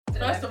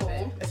First of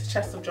all, it's a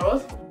chest of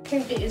drawers.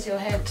 It is your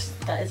head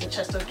that is a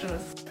chest of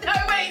drawers. No,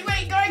 wait,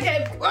 go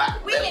again.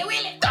 Wheel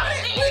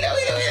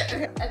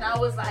it. And I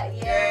was like,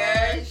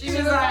 yeah. She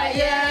was like,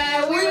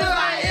 yeah. We was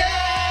like,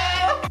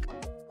 yeah.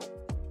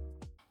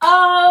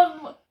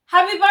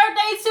 Happy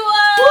birthday to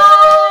us!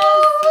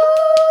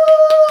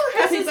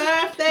 Happy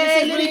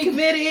birthday, Liddy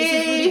Committee. This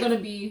is really gonna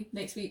be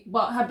next week.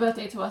 But happy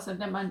birthday to us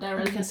and then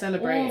Mandela. We can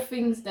celebrate. All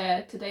things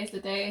there. Today's the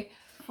day.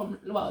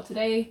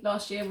 Today,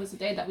 last year was the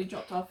day that we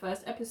dropped our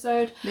first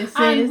episode.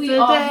 And we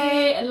are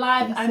here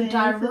live and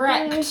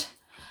direct.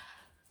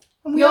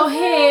 We are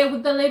here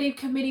with the Lady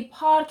Committee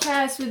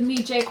podcast with me,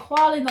 Jade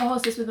Qualin, the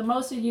hostess with the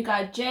most of you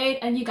got Jade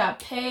and you got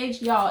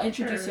Paige. Y'all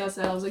introduce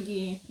yourselves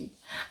again.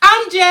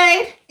 I'm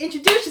Jade.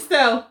 Introduce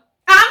yourself.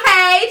 I'm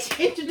Paige.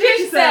 Introduce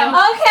yourself.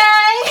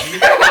 Okay.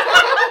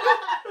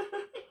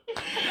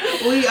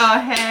 We are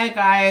here,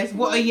 guys.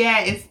 What a year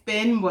it's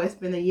been. Well, it's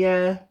been a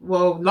year.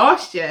 Well,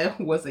 last year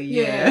was a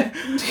year.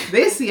 Yeah.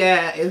 This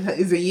year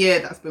is a year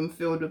that's been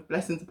filled with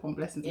blessings upon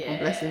blessings upon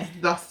blessings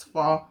thus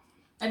far.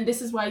 And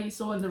this is why you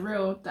saw in the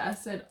reel that I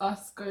said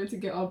us going to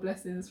get our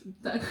blessings.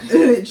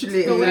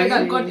 Literally. The way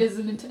that God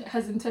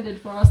has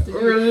intended for us to do.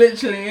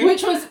 Literally.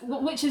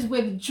 Which is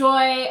with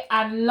joy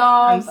and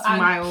love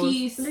and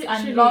peace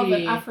and love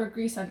and Afro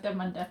Greece and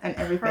them and and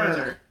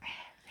everything.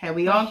 Here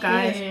we are,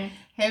 guys.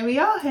 Here we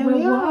are.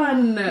 I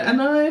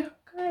know.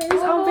 Guys,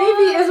 our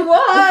baby is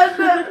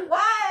one.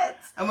 What?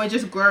 And we're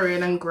just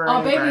growing and growing.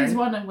 Our baby is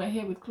one and we're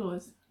here with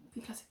claws.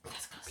 Because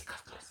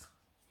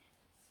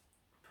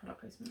product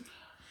placement.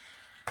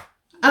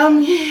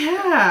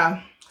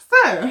 Yeah.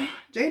 So,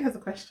 Jade has a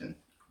question.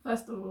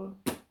 First of all,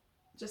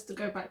 just to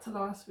go back to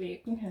last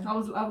week, okay. I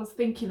was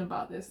thinking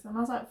about this and I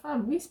was like,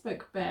 fam, we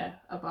spoke bare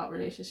about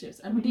relationships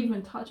and we didn't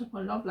even touch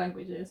upon love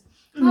languages.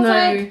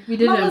 No, we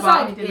didn't.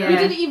 We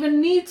didn't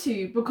even need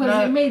to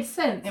because it made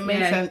sense. It made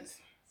sense.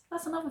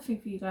 That's another thing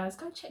for you guys.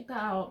 Go check that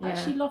out. Yeah.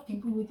 Actually love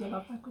people with your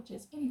love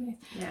languages. Anyways.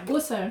 Yeah.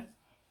 Also,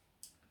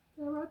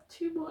 there are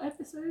 2 more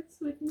episodes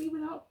with me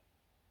without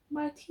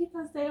my teeth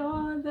as they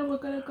are, and then we're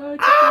gonna go to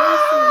braces.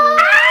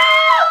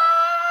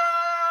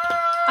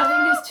 I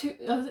think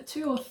it's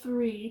 2 or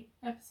 3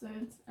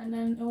 episodes, and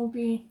then it will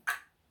be.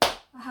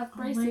 I have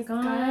braces,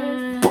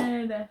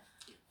 guys.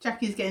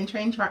 Jackie's getting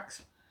train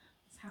tracks.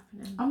 What's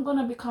happening? I'm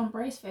gonna become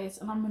brace face,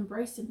 and I'm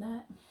embracing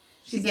that.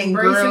 She's getting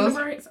grills.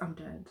 I'm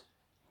dead.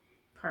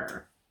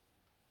 Purr.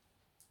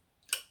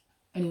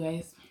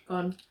 Anyways, go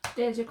on.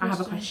 There's your question. I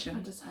have a question. I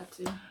just had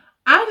to.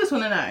 I just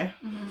want to know.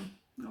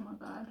 Oh my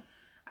god.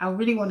 I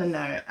really want to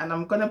know, and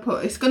I'm gonna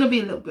it's gonna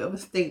be a little bit of a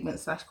statement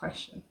 /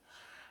 question.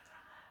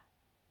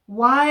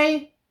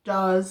 Why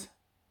does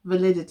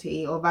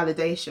validity or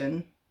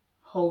validation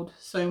hold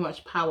so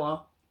much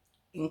power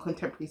in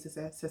contemporary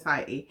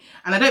society?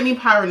 And I don't mean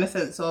power in the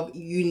sense of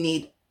you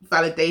need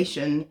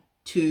validation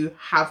to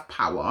have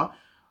power.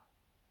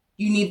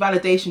 You need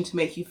validation to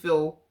make you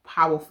feel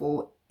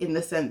powerful in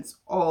the sense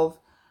of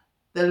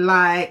the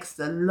likes,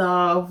 the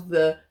love,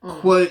 the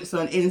quotes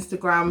on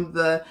Instagram,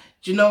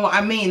 do you know what I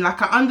mean?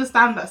 Like, I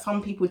understand that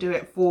some people do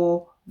it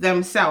for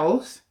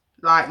themselves.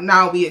 Like,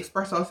 now we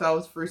express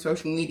ourselves through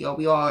social media.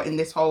 We are in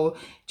this whole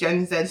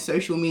Gen Z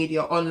social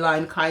media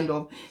online kind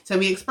of. So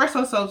we express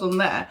ourselves on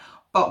there.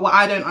 But what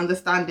I don't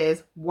understand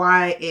is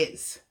why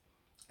it's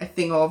a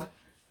thing of,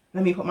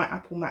 let me put my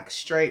Apple Mac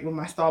straight with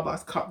my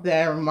Starbucks cup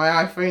there and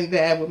my iPhone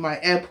there with my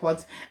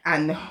AirPods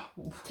and...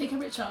 Take a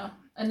picture.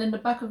 And then the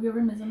back of your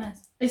room is a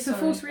mess. It's a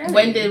false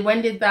reality.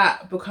 When did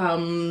that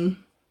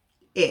become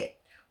it?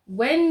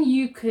 When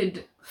you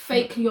could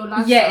fake your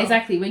lifestyle. Yeah,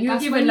 exactly. When you're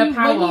given the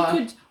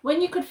power.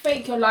 When you could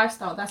fake your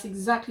lifestyle, that's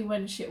exactly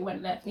when shit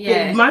went left.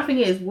 Yeah. But my thing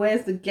is,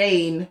 where's the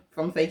gain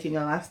from faking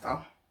your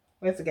lifestyle?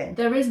 Where's the gain?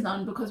 There is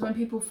none, because when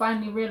people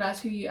finally realise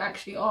who you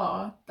actually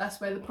are,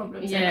 that's where the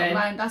problems end up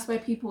lying. That's where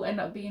people end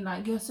up being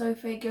like, you're so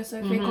fake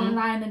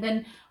online. And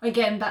then,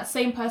 again, that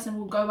same person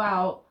will go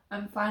out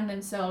and find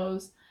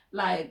themselves,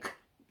 like,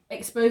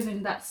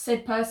 exposing that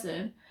said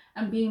person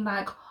and being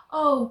like,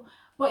 oh,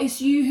 but it's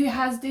you who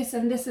has this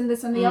and this and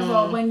this and the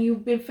other when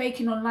you've been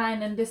faking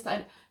online and this,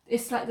 that.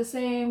 It's like the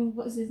same,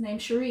 what's his name,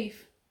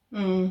 Sharif,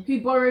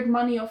 who borrowed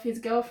money off his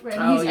girlfriend,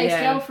 his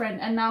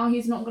ex-girlfriend, and now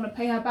he's not going to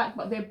pay her back,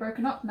 but they're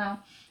broken up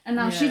now. And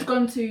now she's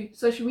gone to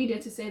social media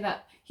to say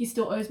that he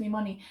still owes me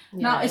money.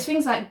 Yeah. Now, it's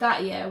things like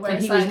that, where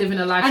and he was living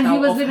a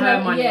lifestyle off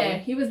her money. Yeah,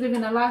 he was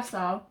living a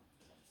lifestyle.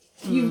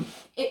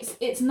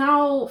 It's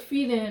now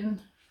feeling,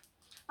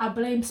 I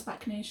blame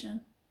SPAC Nation.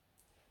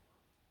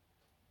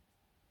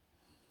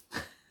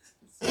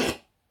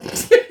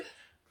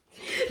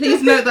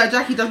 Please note that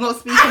Jackie does not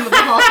speak on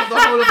behalf of the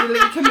whole of the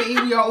Lady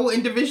Committee. We are all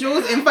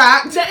individuals. In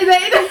fact,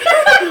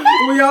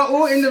 we are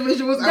all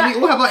individuals and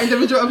we all have our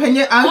individual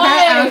opinion.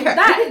 Okay.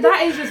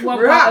 That is just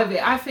one part of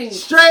it. I think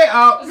straight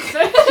up.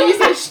 She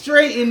said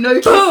straight in, no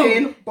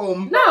kissing.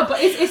 Boom. No, but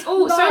it's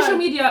all social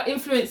media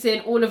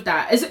influencing all of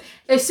that.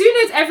 As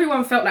soon as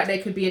everyone felt like they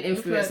could be an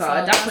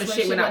influencer, that's when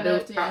shit went out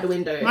the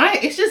window.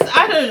 Right? It's just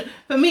I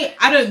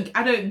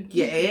don't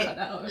get it. Cut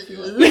that out if you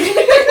want.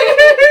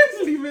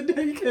 Leave leave it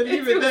there. You can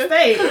leave it there.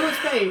 Stay. It will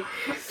stay.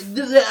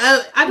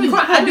 I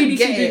don't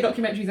get it.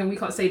 Documentaries and we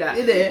can't say that.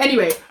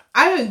 Anyway,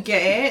 I don't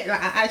get it.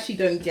 Like, I actually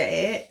don't get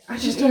it. I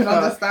just don't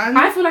understand.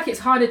 I feel like it's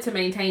harder to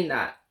maintain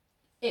that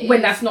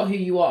when that's not who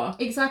you are.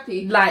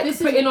 Exactly. Like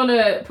putting on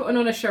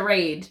a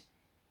charade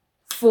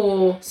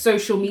for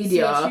social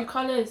media. True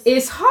colours.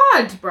 It's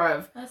hard,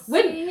 bruv.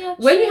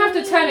 When you have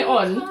to turn it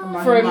on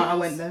I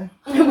went there.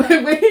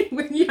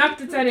 when you have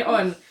to turn it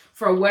on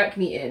for a work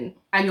meeting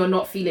and you're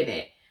not feeling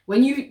it,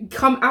 when you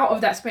come out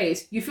of that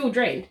space, you feel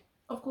drained.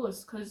 Of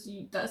course, because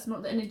that's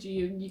not the energy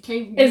you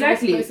came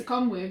exactly supposed to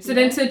come with. So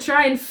then to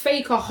try and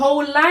fake a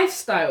whole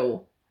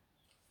lifestyle,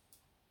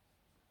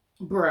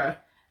 bruh,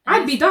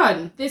 I'd be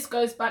done. This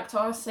goes back to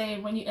us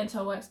saying when you enter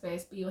a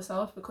workspace, be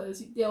yourself,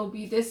 because there'll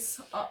be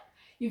this.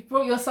 You've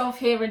brought yourself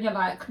here and you're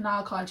like,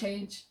 nah, I can't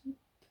change.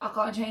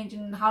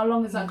 And how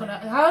long is that gonna?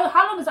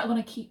 How long is that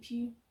gonna keep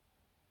you?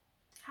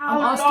 I'm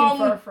asking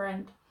for a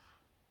friend.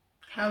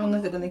 How long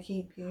is it gonna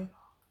keep you?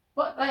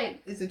 But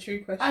like, it's a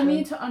true question. I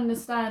need to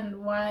understand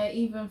why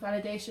even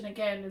validation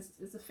again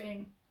is a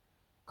thing,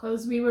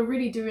 because we were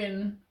really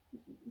doing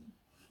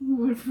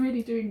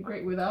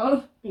great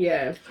without.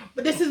 Yeah,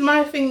 but this is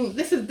my thing.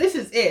 This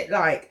is it.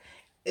 Like,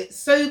 it's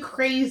so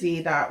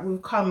crazy that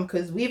we've come,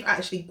 because we've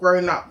actually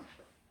grown up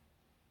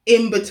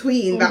in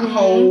between that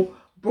whole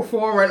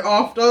before and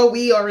after.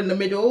 We are in the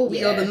middle.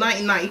 We are the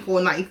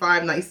 1994,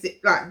 95,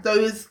 96. Like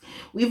those,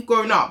 we've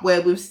grown up where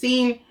we've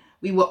seen.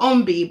 We were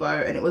on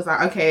Bebo and it was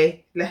like,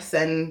 okay, let's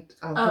send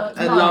a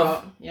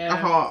love, a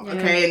heart,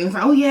 okay? And it was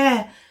like, oh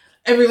yeah,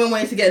 everyone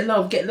wanted to get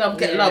love.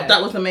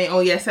 That was the main,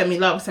 oh yeah, send me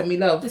love. That's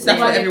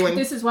what everyone...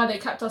 This is why they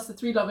kept us to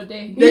 3 love a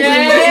day. This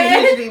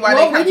is literally why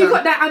they kept when you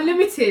got that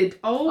unlimited,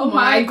 oh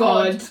my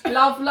God.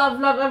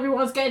 Love,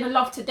 everyone's getting a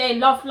love today.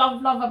 Love,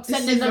 I'm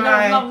sending the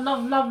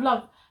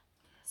love.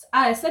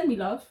 Send me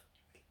love.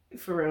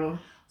 For real.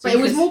 But it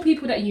was more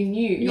people that you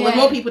knew. It was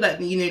more people that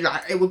you knew.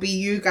 Like, it would be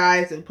you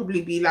guys. It would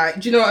probably be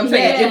like, do you know what I'm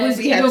saying?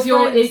 Yeah, it was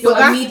your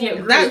immediate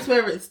group. That's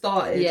where it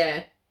started.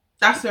 Yeah.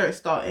 That's where it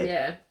started.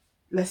 Yeah.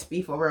 Let's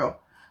be for real.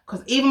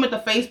 Because even with the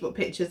Facebook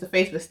pictures, the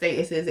Facebook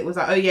statuses, it was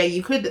like, oh yeah,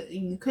 you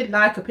could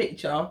like a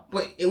picture,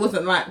 but it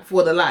wasn't like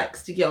for the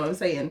likes. Do you get what I'm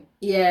saying?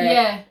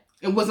 Yeah.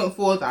 It wasn't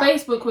for that.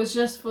 Facebook was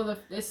just for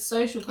it's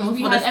social. Because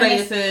we had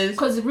statuses.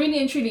 Because really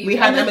and truly, we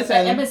had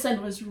MSN.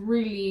 MSN was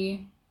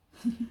really...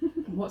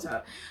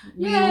 WhatsApp.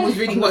 Yeah, it was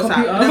really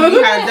WhatsApp.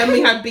 Then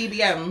we had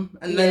BBM,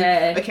 and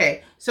then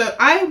okay. So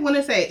I want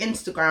to say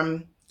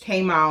Instagram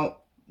came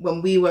out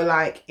when we were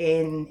like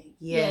in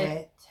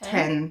year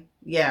 10.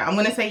 Yeah, I'm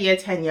gonna say year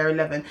 10, year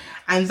 11,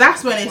 and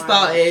that's when it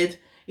started.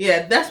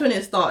 Yeah, that's when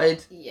it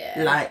started.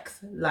 Yeah,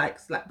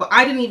 likes. But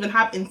I didn't even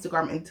have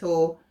Instagram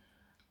until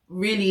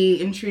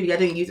really and truly. I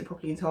didn't use it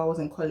properly until I was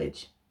in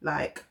college.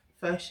 Like.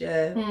 First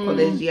year,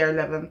 college, year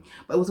 11.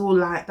 But it was all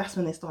like, that's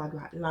when it started,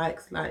 like,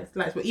 likes.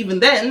 But even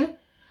then...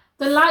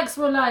 The likes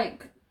were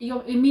like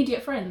your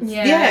immediate friends.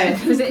 Yeah.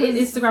 Because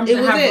Instagram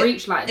didn't have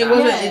reach like that. It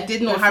wasn't, it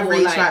did not have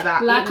reach like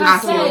that. Like I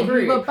said,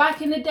 we were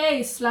back in the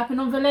day slapping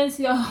on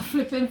Valencia,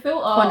 flipping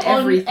filter. On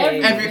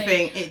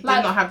everything. It did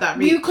not have that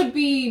reach.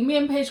 Me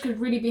and Paige could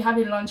really be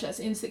having lunch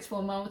in sixth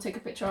form and we'll take a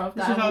picture of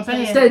that. This is what I'm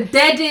saying. The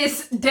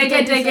deadest,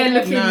 degga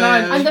looking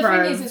lunch. And the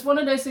thing is, it's one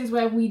of those things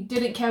where we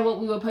didn't care what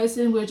we were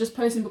posting. We were just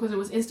posting because it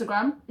was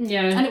Instagram.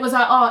 Yeah. And it was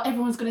like, oh,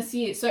 everyone's going to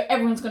see it. So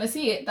everyone's going to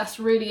see it.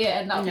 That's really it.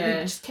 And that we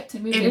just kept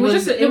it moving. It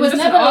was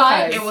never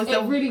like...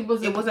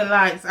 It wasn't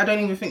likes. I don't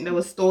even think there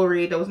was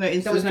story. There was no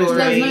Insta story. There was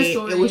no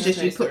story. It was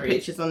just you put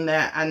pictures on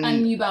there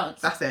and you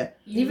bounce. That's it.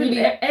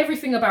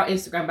 Everything about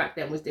Instagram back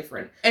then was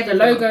different. The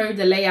logo,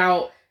 the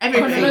layout,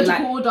 everything.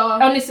 Chronological order.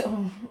 Honestly,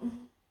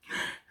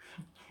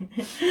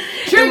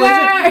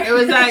 it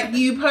was like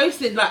you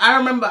posted, like I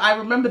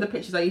remember the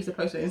pictures I used to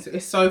post on Instagram.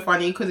 It's so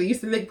funny because it used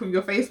to link with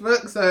your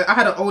Facebook. So I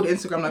had an old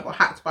Instagram that got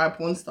hacked by a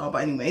porn star,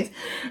 but anyways,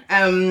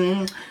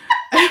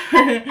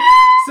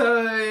 so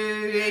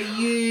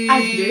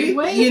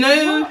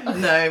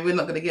no, we're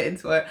not gonna get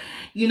into it.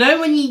 You know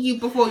when you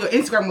before your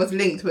Instagram was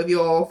linked with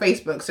your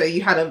Facebook, so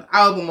you had an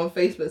album on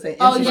Facebook saying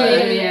Insta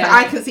photos. So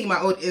I can see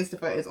my old Insta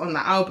photos on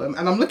that album,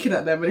 and I'm looking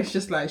at them, and it's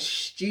just like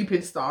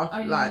stupid stuff.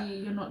 Like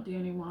you're not the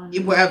only one.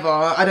 Whatever.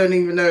 I don't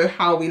even know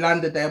how we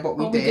landed there, but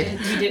we did.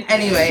 We did.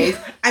 Anyways,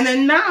 and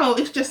then now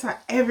it's just like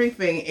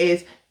everything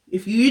is.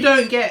 If you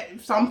don't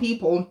get 30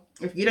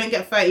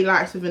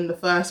 likes within the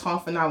first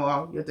half an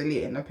hour, you're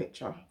deleting a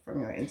picture from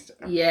your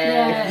Instagram.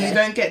 Yeah. If you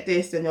don't get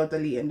this, then you're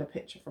deleting the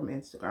picture from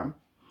Instagram.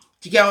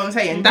 Do you get what I'm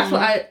saying? Mm-hmm. That's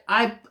what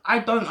I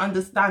don't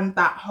understand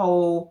that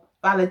whole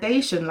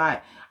validation.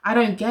 Like, I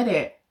don't get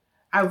it.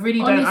 I really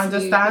don't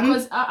understand.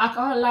 Because I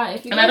can't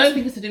lie. I don't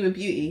think it's to do with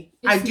beauty.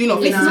 I do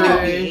not think it's to do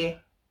with beauty.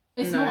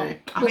 It's not.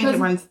 I think it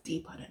runs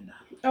deeper than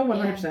that. Oh,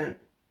 100%. Yeah.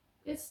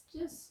 It's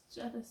just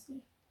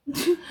jealousy.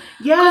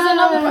 Yeah.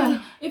 Another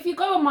thing, if you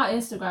go on my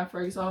Instagram,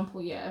 for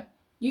example,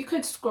 you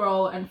could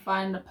scroll and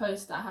find a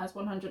post that has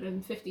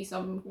 150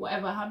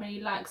 how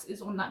many likes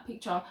is on that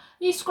picture.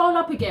 You scroll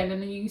up again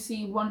and then you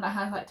see one that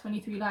has like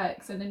 23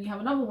 likes, and then you have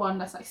another one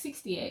that's like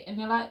 68, and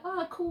you're like,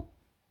 oh, cool.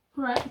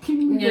 Right.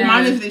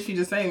 Mine is literally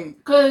the same.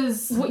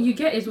 Because what you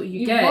get is what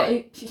you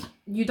get.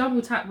 You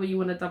double tap when you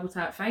want to double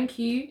tap. Thank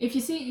you. If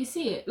you see it, you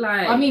see it.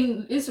 Like, I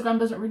mean, Instagram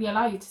doesn't really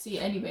allow you to see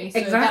it anyway. So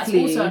exactly.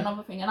 That's also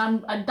another thing.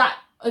 And that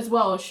as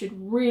well should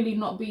really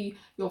not be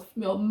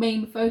your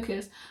main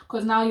focus,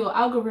 because now your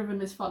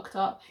algorithm is fucked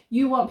up.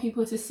 You want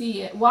people to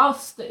see it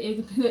whilst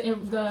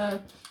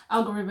the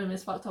algorithm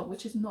is fucked up,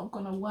 which is not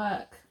gonna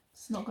work.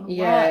 It's not gonna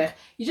work.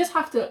 You just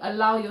have to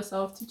allow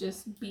yourself to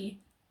just be.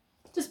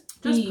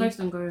 Just post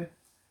and go.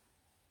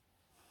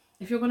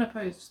 If you're gonna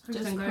post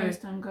and go.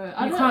 Post and go.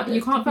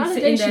 You can't be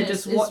sitting there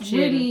just watching.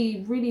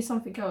 Really, really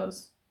something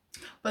else.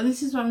 But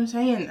this is what I'm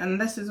saying,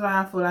 and this is why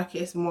I feel like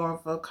it's more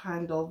of a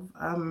kind of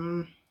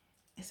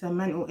it's a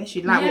mental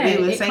issue, like what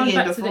we were saying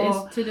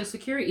before. To the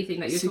security thing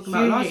that you were talking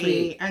about last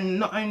week. And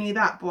not only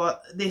that,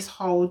 but this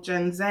whole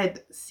Gen Z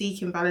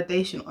seeking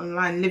validation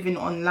online, living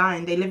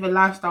online. They live a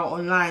lifestyle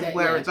online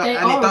where it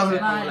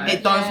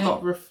does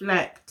not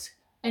reflect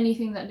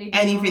anything that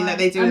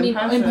they do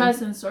in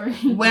person. Sorry.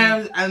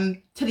 Whereas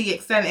to the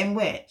extent in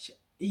which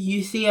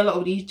you see a lot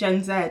of these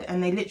Gen Z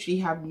and they literally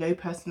have no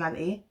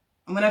personality.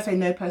 And when I say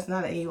no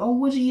personality,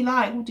 what do you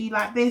like? What do you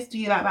like this? Do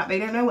you like that? They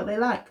don't know what they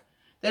like.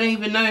 They don't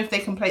even know if they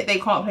can't play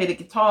the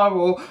guitar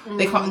or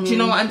they can't. Do you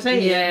know what I'm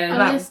saying? Yeah.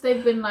 Unless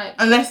they've been like.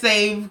 Unless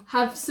they've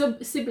have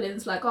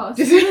siblings like us.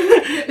 This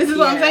is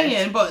what I'm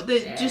saying. But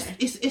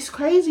it's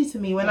crazy to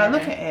me when I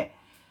look at it.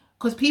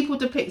 Because people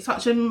depict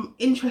such an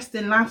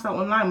interesting lifestyle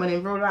online when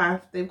in real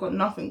life they've got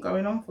nothing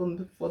going on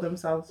for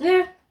themselves.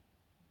 Yeah.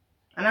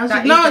 And I was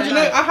like, no, you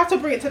know, I have to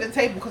bring it to the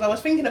table because I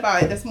was thinking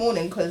about it this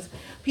morning because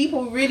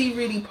people really,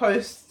 really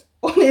post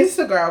on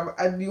Instagram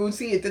and you'll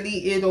see it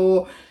deleted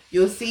or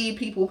you'll see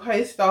people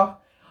post stuff.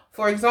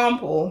 For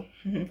example,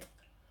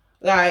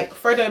 like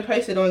Fredo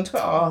posted on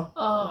Twitter.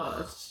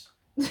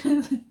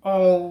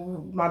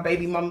 Oh, my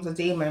baby mum's a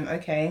demon.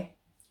 Okay.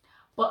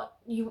 But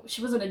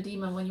she wasn't a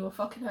demon when you were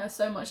fucking her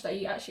so much that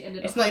you actually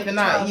ended up. It's not even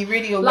that. You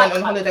really went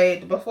on holiday.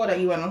 Before that,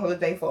 you went on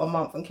holiday for a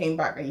month and came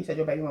back and you said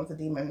your baby mum's a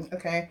demon.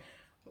 Okay.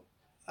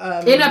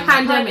 In a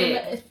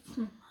pandemic.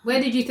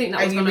 Where did you think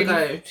that was going to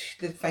go?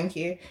 Thank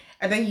you.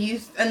 And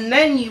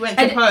then you went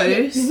to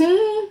post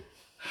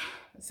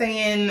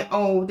saying,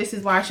 "Oh, this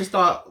is why I should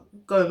start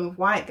going with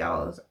white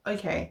girls."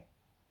 Okay.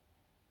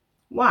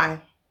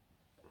 Why?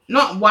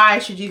 Not why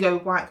should you go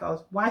with white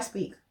girls? Why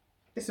speak?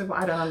 This is what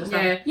I don't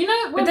understand. Yeah. You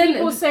know, when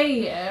people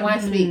say, why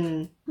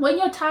speak? When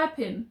you're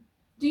typing,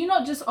 do you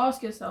not just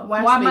ask yourself, why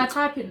am I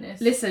typing this?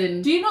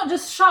 Listen. Do you not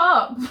just shut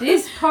up?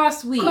 This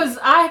past week. Because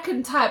I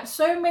can type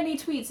so many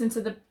tweets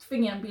into the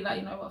thingy and be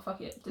like, you know what,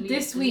 fuck it. Delete,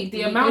 this week,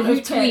 the amount of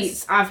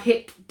tweets I've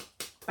hit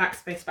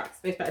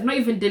backspace, not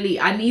even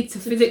delete. I need to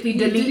physically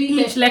delete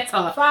each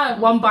letter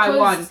one by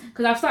one.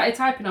 Because I've started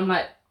typing, I'm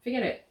like,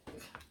 forget it.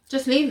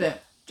 Just leave it.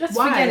 Just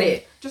forget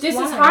it.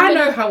 I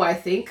know how I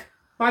think.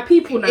 My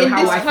people know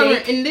how I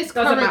think. In this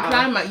current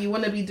climate, you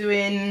want to be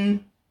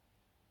doing.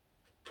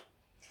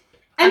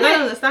 I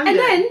don't understand. And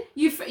then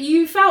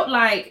you felt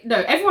like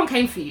everyone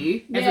came for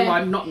you. Yeah.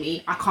 Everyone, not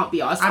me. I can't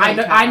be asked.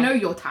 I know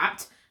you're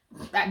tapped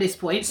at this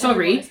point.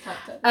 Sorry.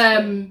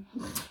 An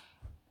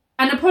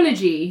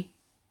apology.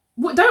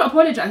 Don't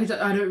apologize.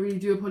 I don't really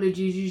do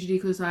apologies usually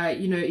because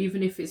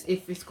even if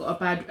it's got a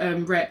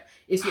bad rep,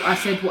 it's what I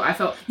said, what I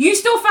felt. You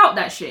still felt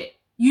that shit.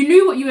 You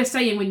knew what you were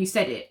saying when you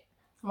said it.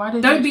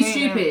 Don't be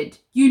stupid.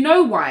 You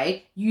know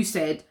why you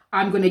said,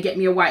 I'm going to get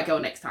me a white girl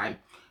next time.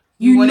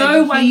 You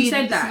know why you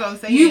said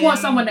that. You want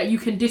someone that you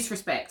can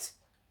disrespect.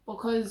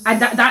 And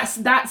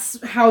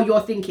that's how you're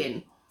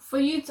thinking. For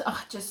you to,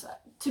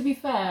 to be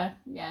fair,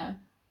 yeah.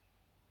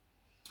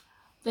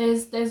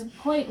 There's a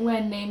point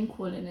where name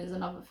calling is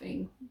another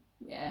thing.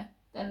 Yeah.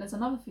 Then there's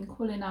another thing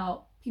calling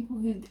out people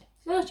who,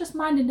 they're just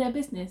minding their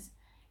business.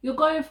 You're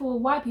going for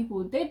white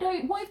people.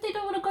 What if they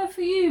don't want to go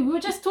for you? We were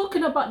just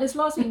talking about this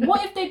last week.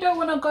 What if they don't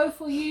want to go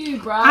for you,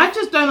 bruh? I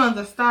just don't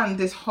understand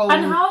this whole...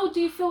 And how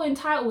do you feel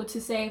entitled to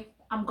say,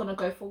 I'm going to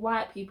go for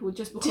white people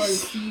just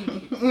because you...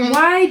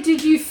 Why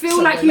did you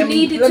feel like you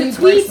needed to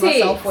tweet it?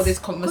 Myself for this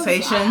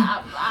conversation.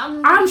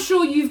 I'm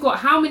sure you've got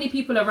how many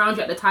people around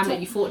you at the time that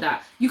you thought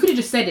that? You could have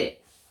just said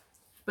it.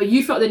 But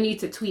you felt the need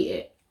to tweet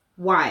it.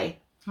 Why?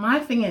 My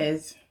thing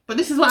is... But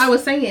this is what I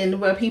was saying,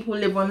 where people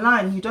live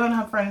online. You don't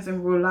have friends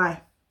in real life.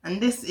 And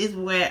this is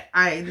where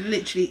I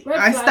literally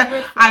I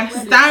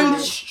stand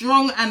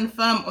strong and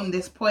firm on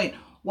this point.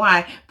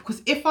 Why?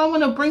 Because if I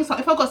want to bring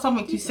something, if I've got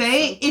something to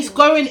say, it's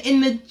going in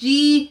the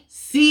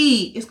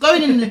GC. It's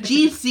going in the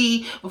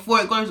GC before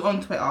it goes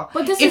on Twitter.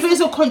 But if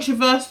it's a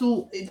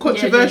controversial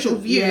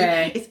view,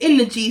 it's in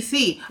the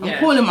GC. I'm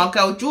calling my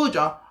girl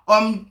Georgia.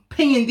 I'm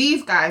pinging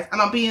these guys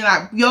and I'm being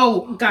like,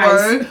 yo,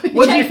 guys, bro,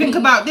 what do you think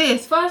about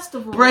this? First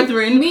of all,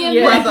 brethren, me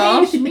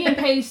and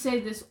Paige say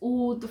this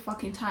all the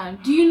fucking time.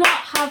 Do you not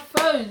have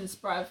phones,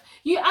 bruv?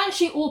 You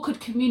actually all could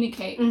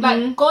communicate. Mm-hmm.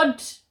 Like,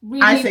 God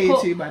really I say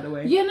it too, by the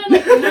way. Yeah, no.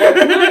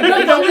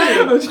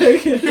 I'm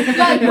joking.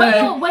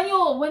 Like,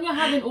 when you're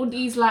having all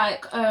these,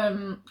 like,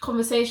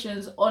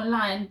 conversations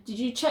online, did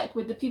you check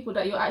with the people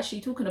that you're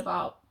actually talking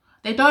about?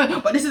 They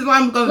don't. But this is why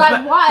I'm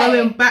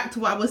going back to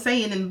what I was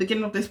saying in the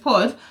beginning of this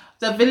pod.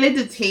 The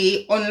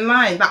validity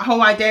online, that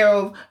whole idea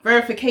of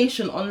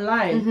verification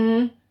online.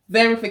 Mm-hmm.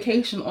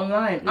 Verification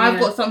online. Yeah. I've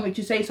got something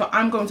to say, so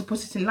I'm going to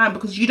put it in line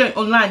because you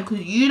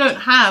don't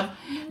have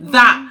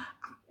that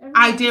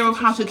idea of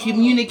how to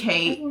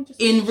communicate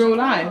in real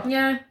life.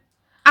 Yeah.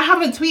 I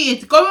haven't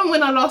tweeted. Go on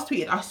when I last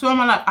tweeted. I swear on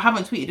my life, I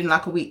haven't tweeted in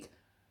like a week.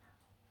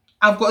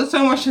 I've got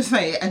so much to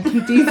say, and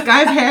these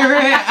guys hear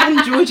it,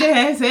 and Georgia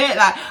hears it.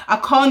 Like, I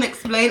can't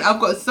explain.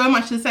 I've got so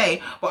much to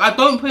say, but I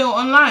don't put it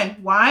online.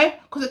 Why?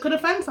 Because it could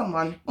offend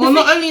someone. Or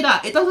not only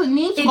that, it doesn't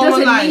need to go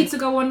online. It doesn't need to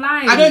go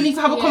online. I don't need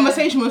to have a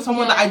conversation with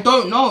someone that I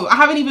don't know. I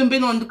haven't even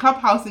been on the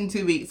Clubhouse in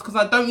 2 weeks because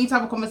I don't need to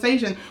have a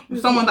conversation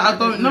with someone that I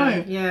don't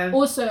know. Yeah.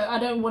 Also, I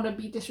don't want to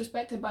be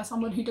disrespected by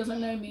someone who doesn't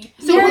know me.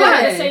 But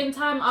at the same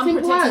time, I'm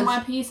protecting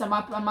my peace and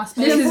my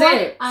space. This is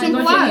it. And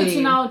for you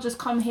to now just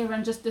come here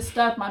and just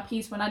disturb my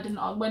peace when I didn't,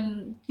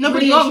 when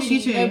nobody asked you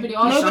to. Nobody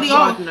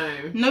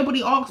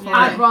asked for it.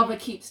 I'd rather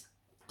keep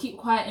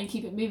quiet and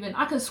keep it moving.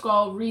 I can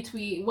scroll,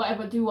 retweet,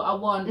 whatever, do what I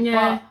want.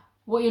 Yeah. But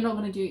what you're not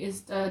going to do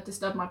is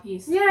disturb my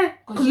peace. Yeah.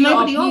 Because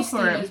nobody asked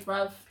for it.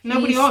 Bruv.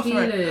 Nobody asked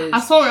for it. I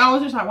saw it. I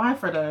was just like, why,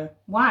 Fredo?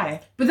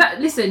 Why? But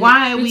listen.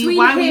 Why are we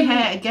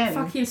here again?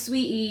 Fucking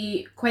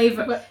Sweetie,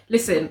 Quaver. But,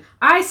 listen,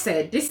 I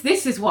said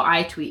this is what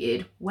I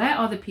tweeted. Where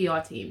are the PR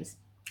teams?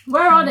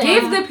 Where are they?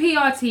 Give the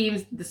PR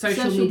teams the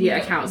social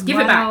media accounts. Give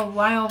it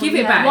back. Give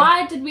it back.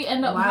 Why did we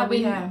end up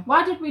having?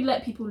 Why did we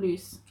let people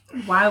loose?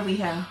 Why are we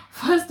here?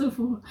 First of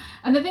all,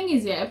 and the thing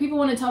is, people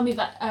want to tell me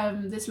that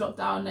this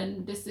lockdown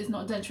and this is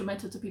not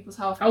detrimental to people's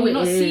health. Oh, you're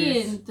not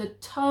seeing the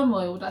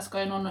turmoil that's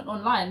going on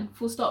online.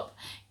 Full stop.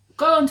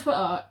 Go on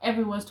Twitter.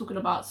 Everyone's talking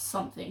about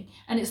something,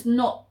 and it's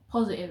not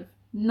positive.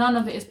 None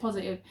of it is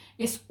positive.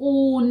 It's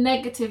all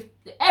negative.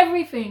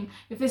 Everything.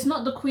 If it's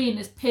not the Queen,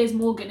 it's Piers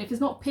Morgan. If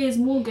it's not Piers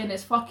Morgan,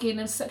 it's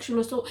fucking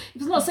sexual assault.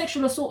 If it's not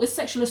sexual assault, it's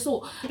sexual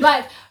assault.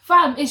 Like,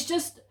 fam, it's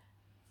just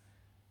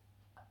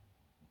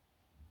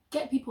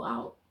get people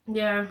out.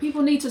 Yeah.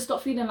 People need to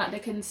stop feeling like they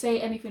can say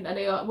anything that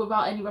they are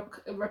without any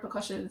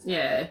repercussions.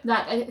 Yeah.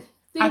 Like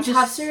things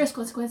have serious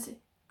consequences.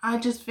 I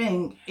just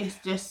think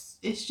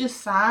it's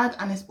just sad,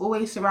 and it's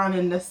always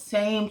surrounding the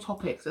same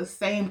topics, the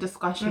same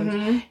discussions.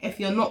 Mm-hmm.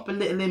 If you're not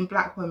belittling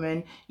black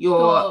women,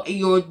 you're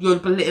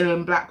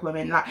belittling black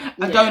women. Like,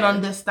 I don't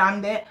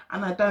understand it,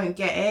 and I don't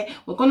get it.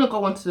 We're gonna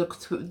go on to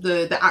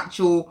the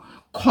actual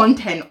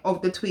content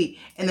of the tweet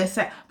in a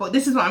sec, but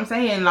this is what I'm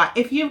saying. Like,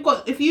 if you've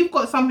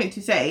got something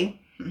to say.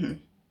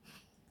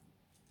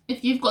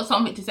 If you've got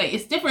something to say,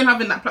 it's different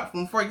having that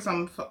platform. For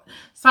example,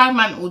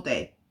 Sideman All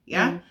Day,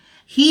 yeah?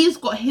 He's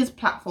got his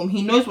platform.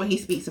 He knows what he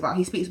speaks about.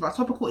 He speaks about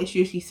topical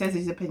issues. He says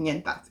his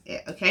opinion. That's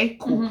it. Okay?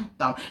 Cool.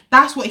 Done.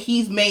 That's what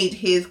he's made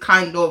his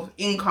kind of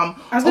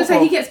income. I was going to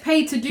say, he gets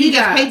paid to do that. He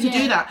gets paid to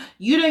do that.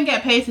 You don't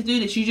get paid to do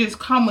this. You just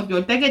come with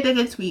your dega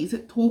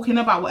tweets talking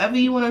about whatever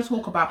you want to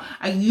talk about.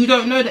 And you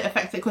don't know the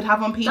effects it could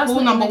have on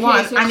people, number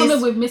one. You're coming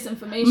with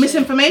misinformation.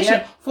 Misinformation.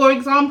 Yep. For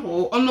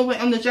example,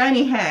 on the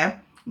journey here,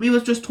 we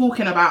was just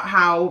talking about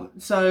how,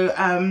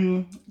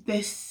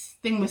 this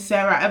thing with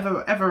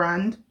Sarah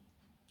Everard,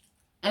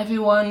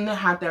 everyone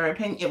had their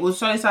opinion. It was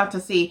so sad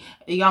to see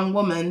a young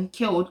woman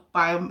killed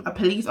by a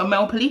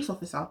male police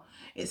officer.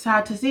 It's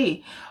sad to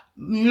see.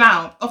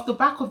 Now, off the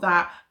back of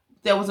that,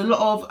 there was a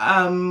lot of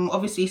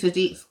obviously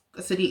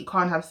Sadiq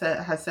Khan has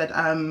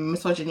said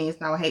misogyny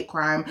is now a hate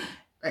crime,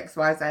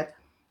 XYZ.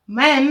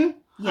 Men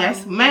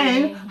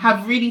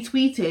have really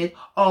tweeted,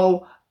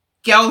 oh,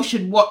 girls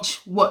should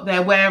watch what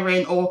they're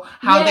wearing or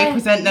how they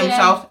present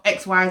themselves,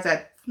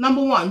 XYZ.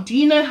 Number one, do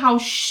you know how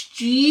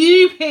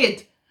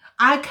stupid?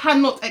 I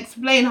cannot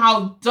explain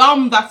how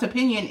dumb that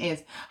opinion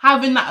is.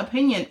 Having that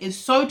opinion is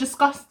so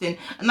disgusting.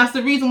 And that's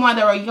the reason why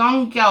there are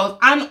young girls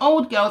and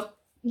old girls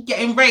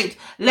getting raped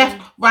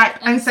left, right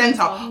and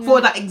centre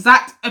for that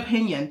exact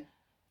opinion.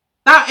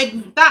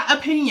 That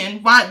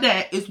opinion right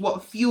there is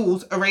what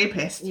fuels a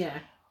rapist. Yeah.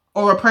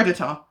 Or a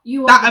predator.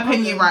 That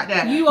opinion right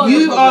there. You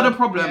are the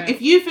problem. Yeah.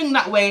 If you think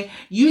that way,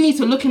 you need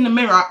to look in the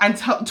mirror and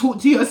talk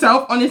to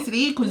yourself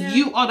honestly, because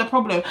you are the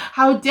problem.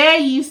 How dare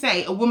you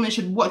say a woman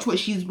should watch what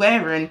she's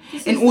wearing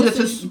in order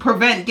to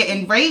prevent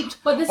getting raped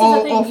or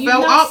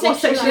felt up or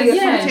sexually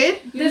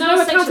assaulted? There's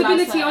no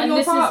accountability on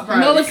your part, bro.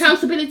 No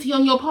accountability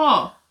on your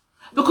part.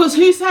 Because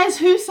who says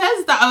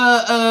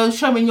that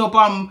showing your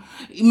bum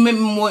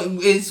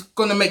is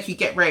gonna make you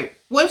get raped?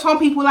 What if some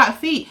people like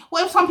feet?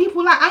 What if some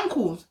people like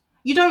ankles?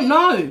 You don't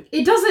know.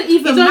 It doesn't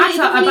even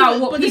matter about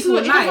what people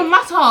like. It doesn't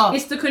matter.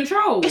 It's the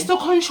control. It's the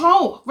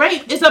control.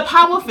 Rape is a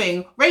power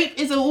thing. Rape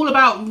is all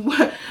about...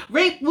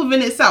 Rape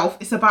within itself,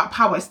 it's about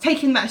power. It's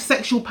taking that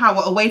sexual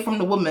power away from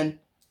the woman.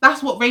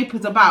 That's what rape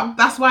is about.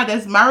 That's why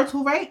there's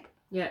marital rape.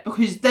 Yeah.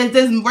 Because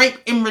there's rape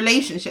in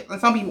relationships. And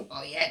some people,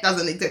 it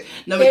doesn't exist.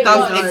 No, it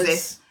does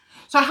exist.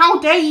 So how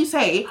dare you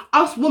say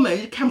us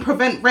women can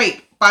prevent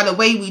rape by the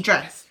way we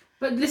dress?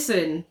 But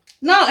listen...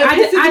 No,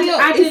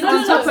 adding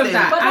on top of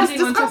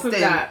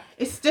that,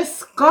 It's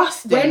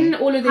disgusting. When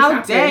all of this How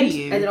happened, dare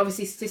you? and then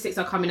obviously statistics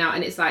are coming out,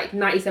 and it's like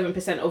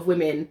 97% of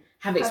women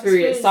have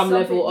experienced some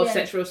level of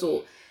sexual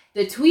assault.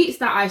 The tweets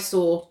that I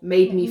saw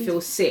made me feel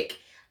sick.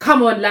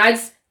 Come on,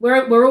 lads,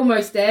 we're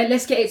almost there.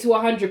 Let's get it to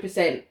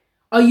 100%.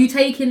 Are you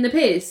taking the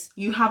piss?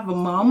 You have a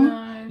mum.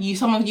 No.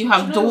 Some of you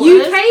have daughters.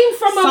 You came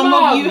from a mum. Some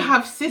of you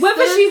have sisters.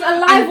 Whether she's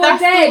alive or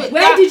dead,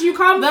 where did you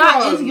come from?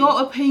 That is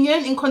your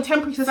opinion in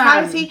contemporary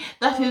society.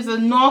 That is a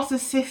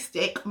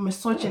narcissistic,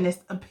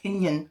 misogynist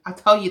opinion. I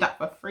tell you that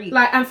for free.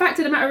 Like, and fact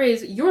of the matter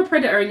is, you're a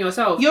predator in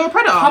yourself. You're a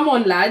predator. Come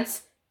on,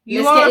 lads.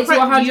 You Let's get it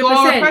to 100%. You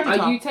are a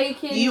predator. Are you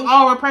taking You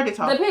are a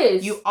predator. the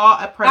piss? You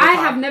are a predator. I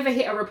have never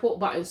hit a report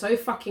button so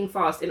fucking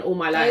fast in all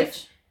my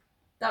life.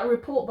 That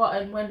report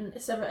button when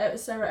Sarah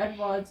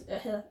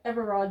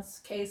Everard's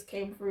case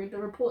came through, the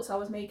reports I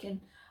was making,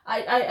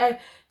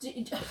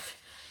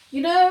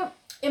 you know,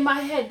 in my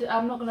head,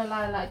 I'm not gonna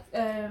lie, like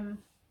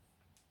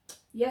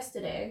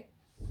yesterday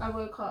I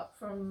woke up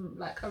from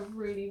like a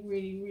really,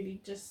 really,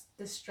 really just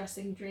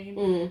distressing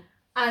dream,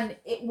 and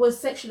it was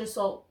sexual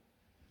assault,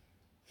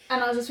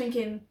 and I was just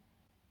thinking,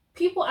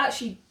 people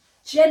actually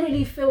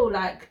genuinely feel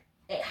like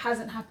it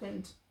hasn't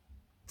happened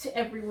to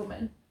every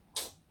woman.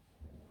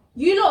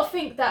 You lot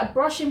think that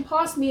brushing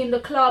past me in the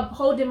club,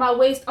 holding my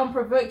waist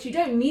unprovoked, you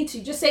don't need to.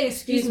 Just say,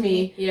 excuse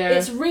me. Yeah.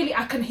 It's really,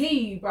 I can hear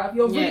you, bruv.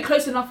 You're really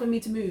close enough for me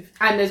to move.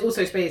 And there's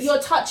also space. You're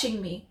touching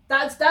me.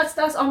 That's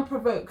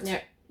unprovoked.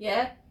 Yeah.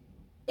 Yeah?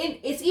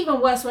 It's even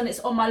worse when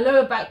it's on my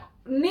lower back,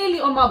 nearly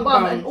on my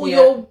bum, or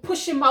you're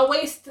pushing my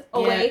waist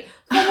away.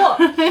 For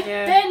what?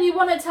 Then you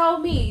want to tell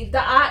me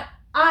that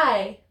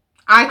I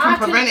can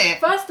prevent it.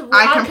 First of all,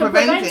 I can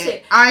prevent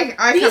it. I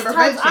can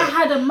prevent it. I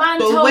had a man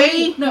tell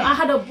me. No, I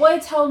had a boy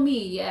tell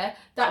me,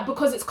 that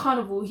because it's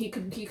carnival, he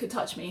could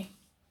touch me.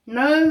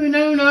 No.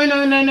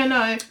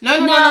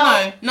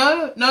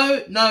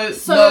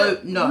 So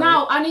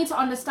now I need to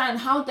understand,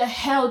 how the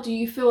hell do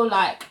you feel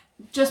like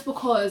just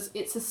because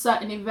it's a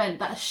certain event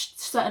that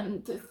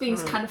certain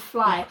things kind of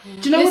fly?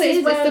 Do you know what it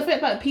is? It's the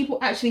fact that people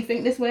actually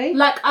think this way.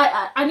 Like,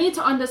 I need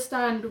to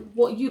understand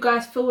what you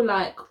guys feel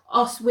like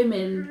us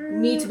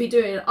women need to be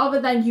doing, other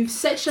than you've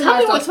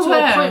sexualized us to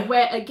a point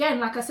where, again,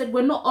 like I said,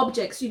 we're not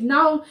objects. You've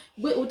now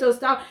whittled us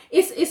down.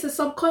 It's a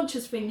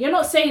subconscious thing. You're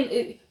not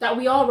saying that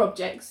we are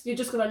objects. You're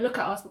just gonna look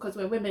at us because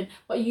we're women,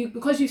 but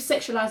because you've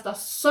sexualized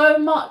us so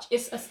much,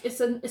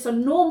 it's a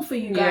norm for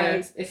you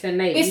guys. Yeah, it's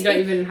innate. You don't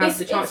even have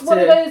the chance to. One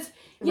of those,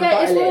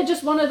 it's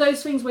just one of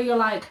those things where you're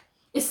like,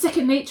 it's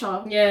second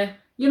nature. Yeah.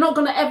 You're not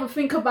gonna ever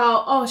think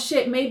about, oh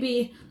shit,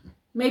 maybe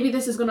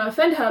this is gonna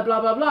offend her, blah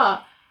blah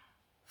blah.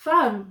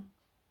 Fam,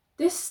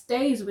 this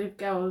stays with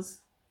girls.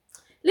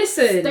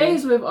 Listen.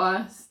 Stays with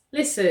us.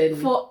 Listen.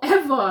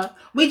 Forever.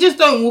 We just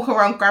don't walk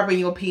around grabbing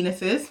your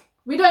penises.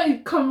 We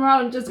don't come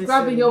around just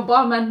grabbing your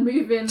bum and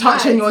moving.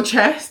 Touching your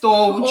chest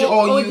or you,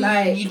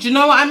 do you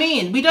know what I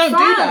mean? We don't do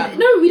that.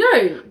 No, we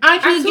don't. I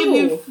can give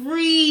you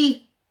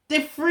three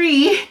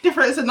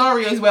different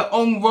scenarios where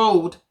on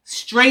road,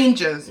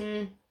 strangers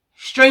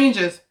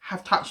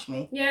have touched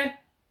me. Yeah.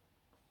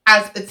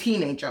 As a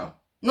teenager.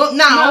 Not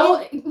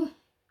now.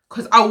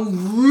 Because I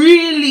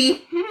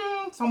really...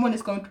 someone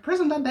is going to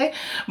prison that day.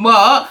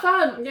 But...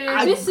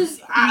 this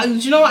is... do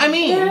you know what I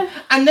mean? Yeah.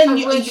 And then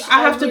I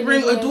have to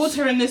bring a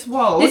daughter in this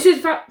world. This is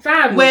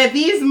fam. Where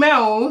these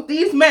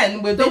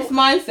men with this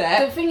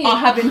mindset are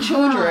having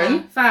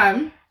children.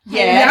 Fam.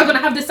 Yeah. They're going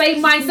to have the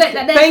same mindset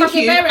that their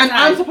fucking parents and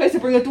I'm supposed to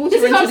bring a daughter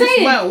into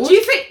this world. Do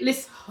you think...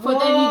 Listen...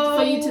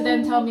 For you to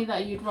then tell me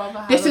that you'd rather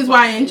have... This is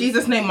why in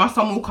Jesus' name my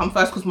son will come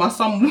first, because my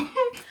son...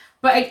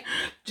 But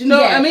do you know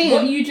what I mean?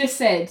 What you just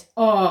said,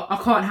 I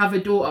can't have a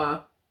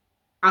daughter.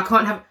 I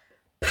can't have...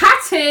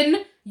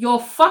 Pattern your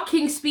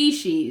fucking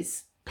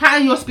species.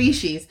 Pattern your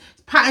species.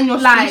 Pattern your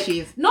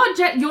species. Not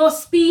just your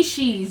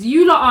species.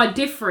 You lot are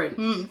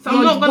different. So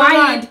you're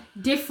wired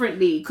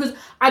differently. Because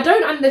I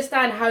don't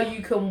understand how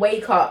you can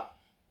wake up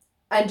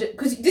and...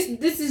 Because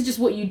this is just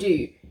what you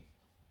do.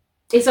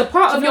 It's a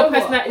part of your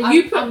personality.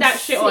 You put that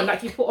shit on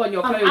like you put on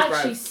your clothes, I'm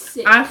actually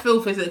sick. I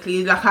feel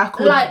physically like I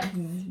could...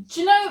 do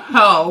you know...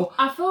 How?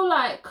 I feel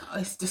like...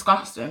 It's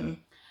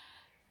disgusting.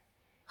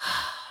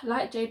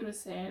 Like Jade was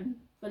saying,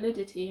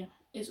 validity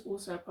is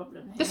also a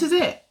problem here. This is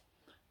it.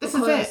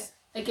 Because,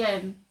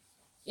 again,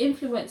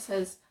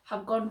 influencers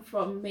have gone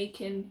from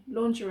making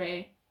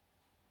lingerie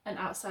an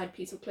outside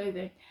piece of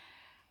clothing.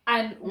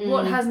 And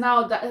what has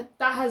now... That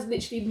has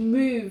literally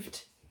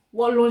moved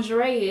what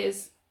lingerie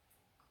is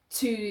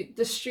to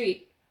the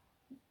street.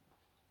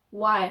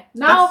 Why?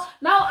 Now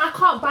I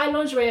can't buy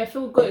lingerie and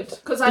feel good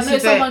because I know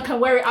someone can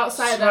wear it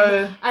outside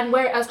and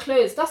wear it as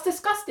clothes. That's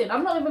disgusting.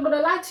 I'm not even gonna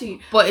lie to you.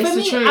 But it's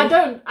the truth. I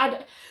don't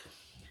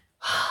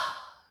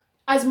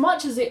as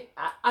much as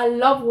I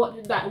love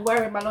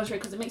wearing my lingerie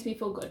because it makes me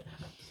feel good.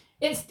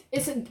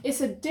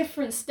 It's a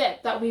different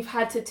step that we've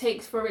had to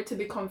take for it to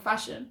become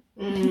fashion.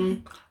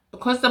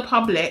 Because the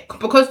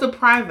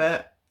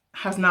private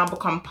has now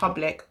become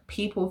public,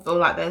 people feel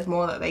like there's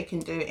more that they can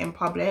do in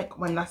public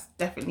when that's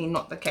definitely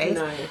not the case.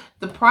 No.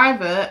 The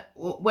private,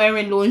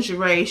 wearing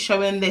lingerie,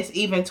 showing this,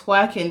 even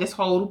twerking, this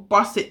whole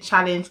bust it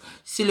challenge,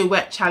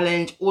 silhouette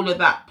challenge, all of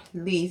that,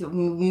 please,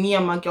 me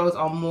and my girls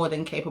are more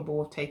than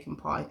capable of taking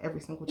part in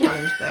every single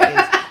challenge there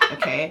is,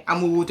 okay?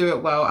 And we will do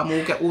it well and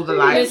we'll get all the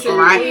likes,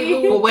 alright?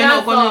 But we're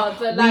not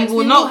gonna,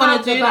 we're not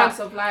gonna do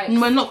that.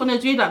 We're not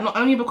gonna do that, not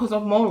only because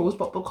of morals,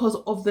 but because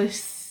of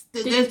this.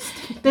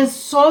 There's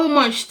so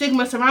much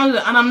stigma surrounding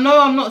it, and I'm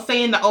not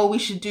saying that we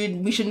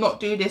should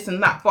not do this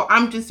and that, but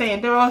I'm just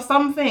saying there are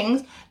some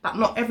things that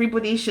not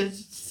everybody should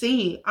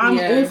see. I'm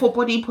all for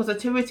body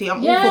positivity.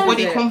 I'm all for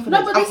body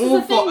confidence. I'm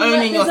all for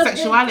owning your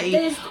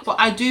sexuality. But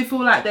I do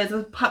feel like there's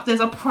a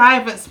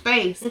private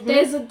space.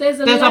 There's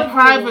a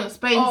private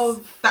space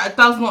that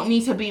does not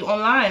need to be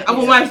online.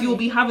 Otherwise, you'll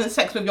be having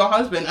sex with your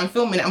husband and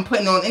filming it and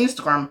putting it on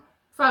Instagram.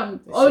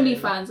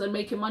 OnlyFans and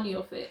making money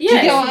off it.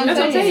 Yeah, that's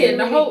what I'm saying.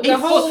 The whole.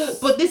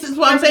 But this is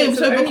what I'm saying.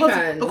 So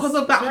because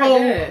of that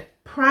whole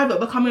private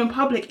becoming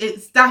public,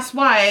 that's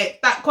why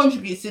that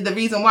contributes to the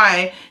reason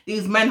why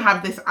these men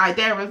have this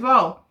idea as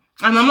well.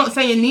 And I'm not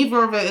saying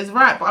neither of it is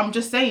right, but I'm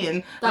just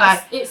saying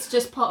it's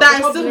just part of the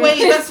problem.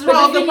 That's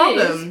part of the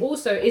problem.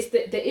 Also, it's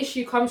the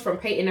issue comes from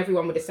painting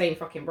everyone with the same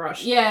fucking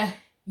brush. Yeah.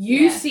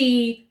 You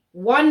see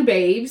one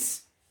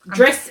babes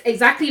dressed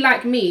exactly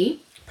like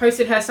me,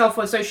 posted herself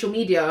on social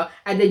media,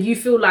 and then you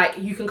feel like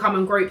you can come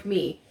and grope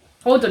me.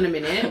 Hold on a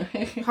minute.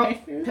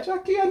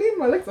 Jackie, I need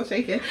my legs are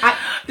shaking.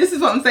 This is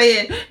what I'm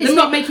saying. It's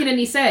not making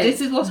any sense.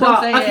 This is what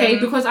I'm saying. Okay,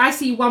 because I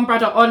see one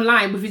brother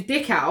online with his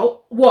dick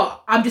out,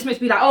 what? I'm just meant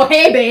to be like, oh,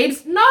 hey,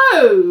 babes.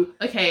 No.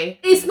 Okay.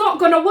 It's not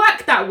going to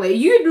work that way.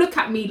 You'd look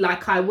at me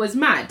like I was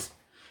mad.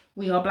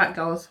 We are black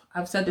girls.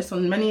 I've said this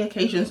on many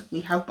occasions.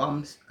 We have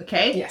bums,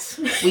 okay? Yes.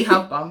 We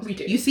have bums. We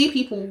do. You see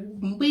people,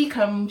 we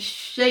can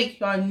shake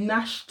your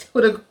nash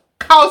till the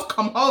cows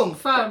come home.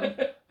 Fam.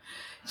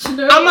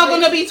 I'm not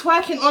going to be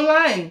twerking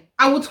online.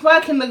 I will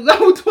twerk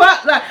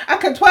like, I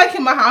can twerk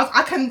in my house.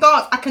 I can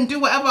dance. I can do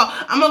whatever.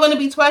 I'm not going to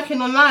be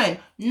twerking online.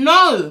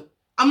 No.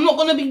 I'm not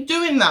going to be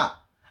doing that.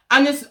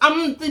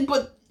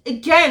 But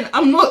again,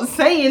 I'm not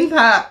saying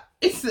that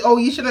you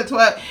shouldn't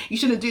twerk, you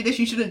shouldn't do this,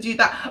 you shouldn't do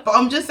that. But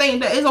I'm just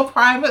saying there is a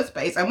private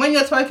space. And when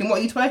you're twerking, what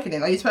are you twerking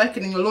in? Are you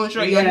twerking in your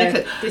lingerie? Your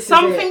naked?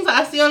 Some things that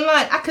I see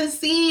online, I can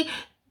see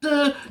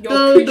I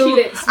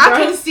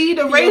can see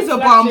the razor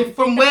bump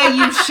from where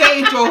you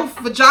shaved your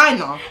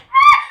vagina.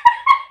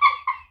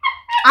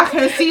 I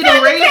can see the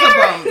razor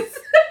bump.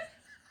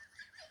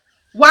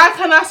 Why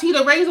can I see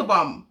the razor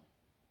bump?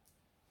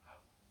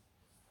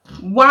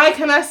 Why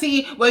can I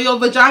see where your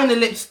vagina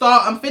lips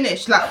start and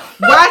finish? Like,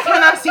 why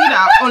can I see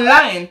that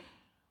online?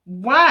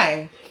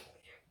 Why?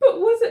 But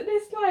wasn't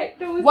this like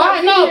there was why?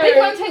 No, big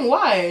one thing.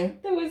 Why?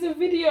 There was a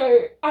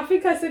video. I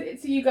think I sent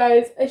it to you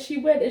guys. And she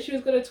went and she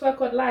was gonna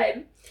twerk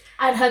online,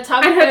 and her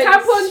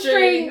tampon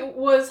string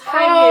was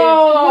hanging.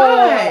 Oh,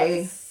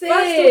 why? First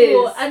of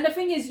all, and the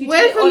thing is, you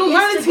where's do it the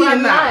normality on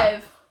in that?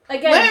 Live.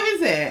 Again, where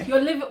is it?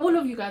 You're living. All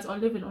of you guys are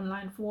living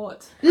online for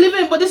what?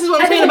 Living, but this is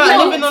what I'm saying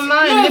about living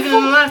online. Living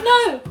online.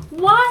 No,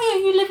 why are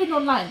you living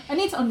online? I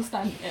need to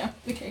understand. Yeah.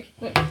 Okay.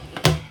 Wait.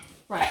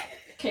 Right.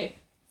 Okay.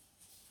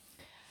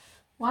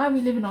 Why are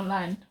we living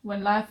online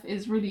when life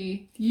is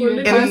really you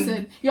in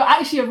person? You're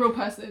actually a real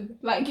person.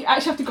 Like, you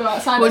actually have to go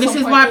outside. Well, this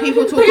is why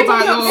people talk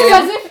about your...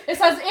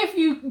 It's as if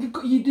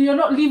you're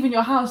not leaving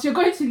your house. You're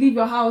going to leave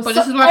your house. But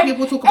this is why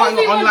people talk about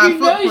your online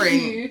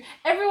footprint.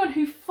 Everyone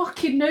who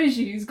fucking knows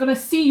you is going to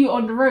see you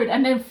on the road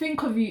and then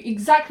think of you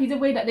exactly the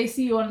way that they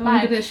see you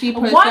online.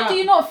 Why do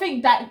you not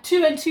think that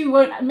 2 and 2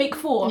 won't make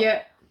 4?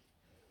 Yeah.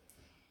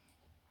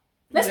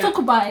 Let's talk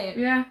about it.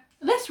 Yeah.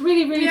 Let's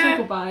really, really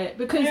talk about it.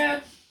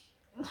 Because...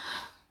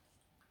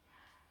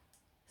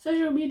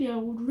 social media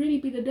would really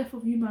be the death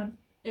of you, man.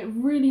 It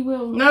really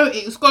will. No,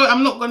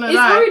 I'm not gonna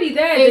lie. It's already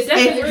there. It's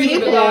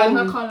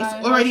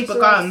already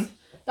begun.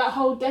 That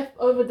whole death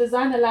over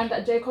designer land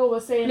that J. Cole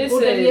was saying Listen, all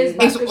the years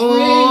back.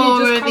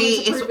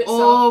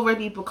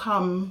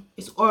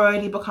 It's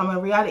already become a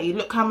reality.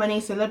 Look how many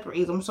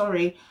celebrities. I'm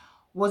sorry.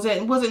 Was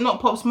it not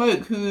Pop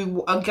Smoke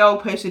who a girl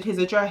posted his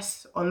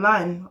address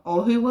online,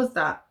 or who was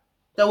that?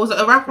 There was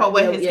a rapper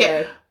where his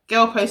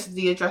girl posted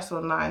the address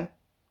online.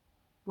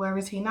 Where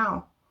is he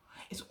now?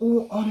 It's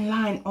all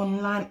online.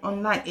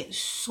 It's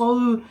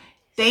so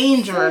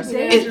dangerous.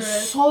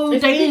 It's so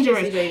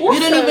dangerous. You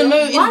don't even know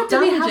it's why do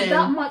damaging. we have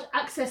that much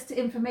access to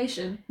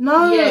information?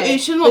 No, it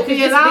should not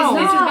be allowed.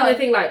 This has been the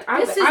thing. Like, I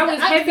was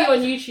heavy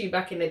on YouTube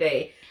back in the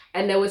day,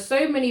 and there were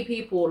so many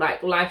people,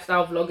 like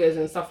lifestyle vloggers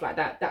and stuff like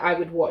that I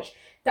would watch,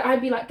 that I'd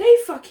be like, they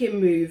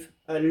fucking move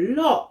a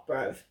lot,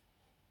 bruv.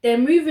 They're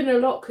moving a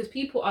lot because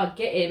people are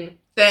getting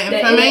their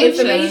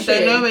information.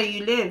 They know where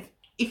you live.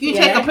 If you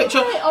take a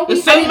picture,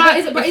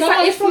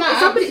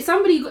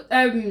 somebody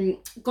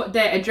got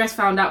their address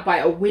found out by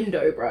a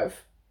window, bruv.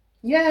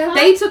 Yeah.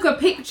 They took a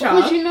picture.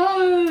 Because you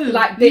know,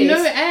 like this, you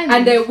know it ends.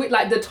 And they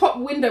like the top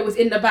window was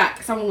in the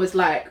back. Someone was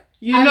like,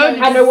 You know,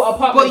 I know what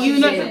apartment but you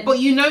she's know, in. but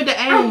you know the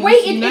ends. I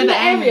waited you know in the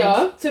ends.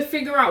 area to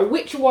figure out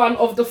which one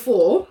of the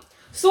 4.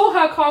 Saw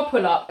her car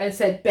pull up and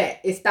said,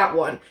 "Bet it's that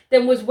one."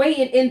 Then was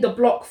waiting in the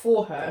block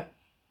for her.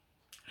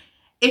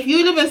 If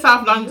you live in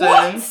South London,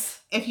 What?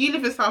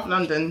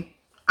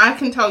 I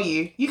can tell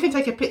you, you can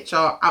take a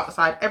picture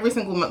outside every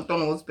single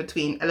McDonald's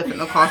between Elephant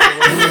and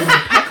Castle,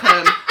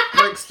 Peckham,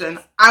 Brixton.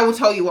 I will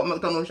tell you what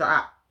McDonald's you're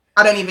at.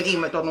 I don't even eat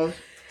McDonald's.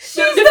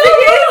 The thing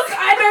is,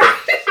 I know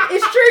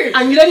it's true.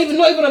 And you don't even,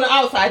 not even on the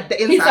outside, the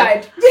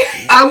inside.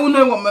 I will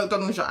know what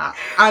McDonald's you're at.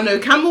 I know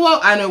Camberwell,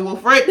 I know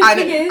Wolf Road,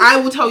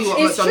 I will tell you what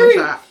McDonald's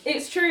you're at.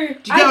 It's true. Do you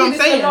get what I'm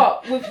saying? A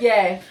lot with,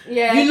 yeah.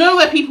 You know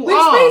where people with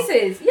are.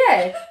 Spaces,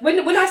 yeah. When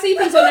I see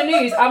things on the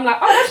news, I'm like,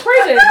 oh, that's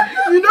Croydon.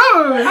 You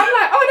know. I'm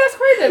like, oh, that's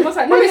Croydon. I was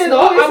like, no, it's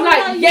not. I'm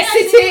like, yes,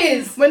 it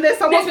is. When there's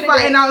someone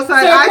fighting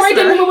outside, so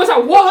Croydon woman was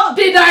like, what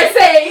did I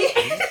say?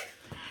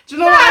 Do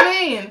you know what I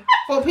mean?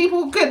 But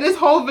people get this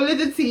whole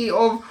validity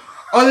of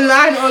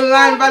online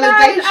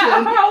validation,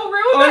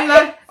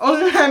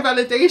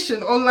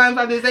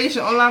 online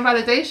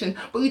validation,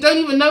 but you don't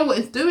even know what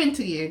it's doing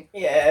to you.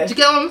 Yeah. Do you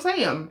get what I'm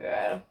saying?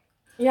 Yeah.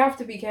 You have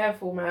to be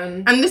careful,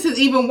 man. And this is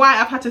even why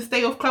I've had to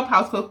stay off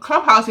Clubhouse, because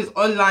Clubhouse is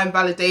online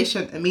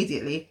validation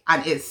immediately,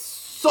 and it's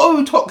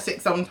so toxic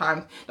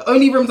sometimes. The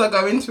only rooms I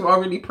go into are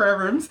really prayer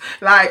rooms.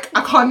 Like,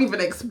 I can't even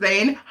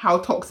explain how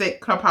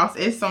toxic Clubhouse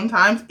is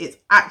sometimes. It's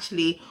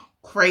actually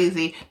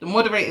crazy. The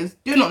moderators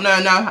do not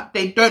know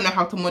they don't know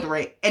how to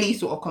moderate any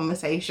sort of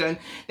conversation.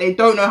 They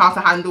don't know how to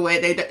handle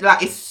it. They don't,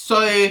 like, it's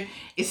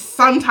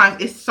sometimes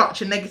it's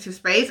such a negative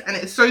space, and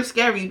it's so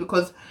scary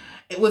because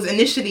it was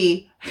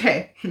initially,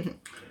 okay,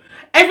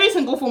 every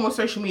single form of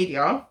social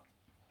media,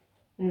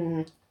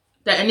 the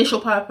initial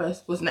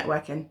purpose was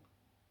networking.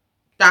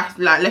 That's,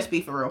 like, let's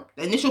be for real.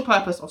 The initial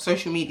purpose of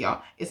social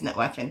media is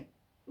networking.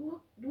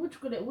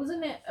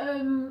 Wasn't it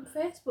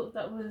Facebook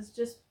that was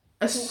just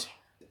a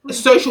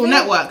social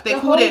network? They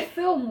called it.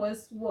 The whole film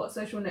was what,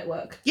 social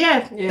network?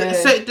 Yeah.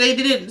 So they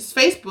didn't.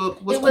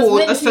 Facebook was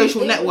called a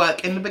social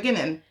network in the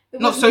beginning.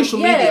 Not social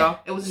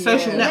media. It was a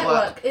social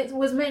network. It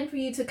was meant for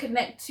you to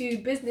connect to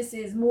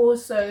businesses more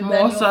so than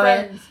your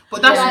friends.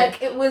 But that's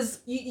like, it was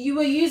you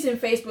were using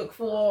Facebook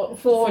for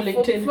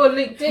LinkedIn. For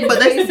LinkedIn. But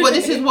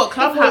this is what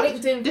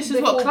Clubhouse. This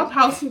is what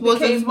Clubhouse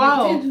was as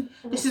well. LinkedIn.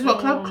 This is what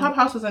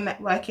Clubhouse was, a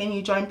networking.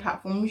 You join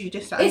platforms. You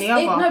just that and the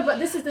other. No, but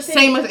this is the thing.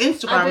 Same as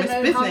Instagram. It's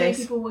business. How many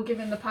people were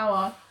given the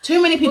power? Too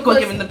many people are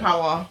given the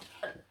power.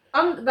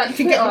 Like you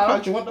can get the power.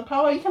 Do you want the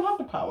power? You can have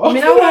the power. I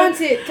mean, I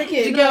want it. Take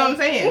it. Do you get what I'm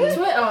saying?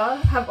 Twitter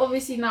have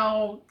obviously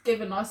now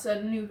given us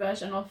a new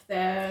version of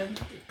their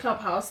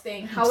Clubhouse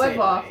thing.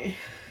 However,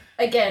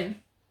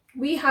 again,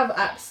 we have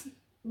apps.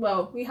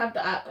 Well, we have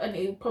the app, and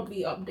it will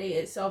probably update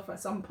itself at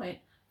some point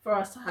for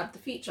us to have the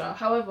feature.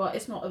 However,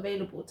 it's not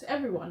available to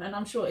everyone, and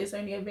I'm sure it's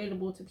only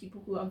available to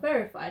people who are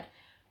verified.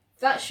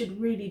 That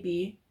should really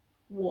be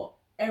what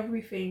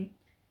everything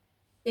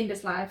in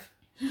this life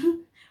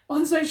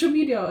on social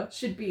media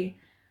should be.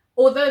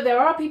 Although there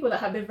are people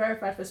that have been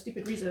verified for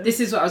stupid reasons. This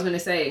is what I was going to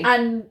say.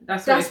 And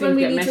that's when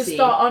we need to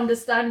start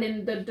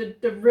understanding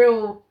the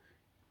real...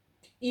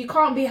 You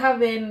can't be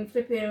having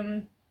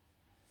flipping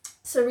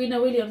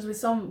Serena Williams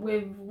with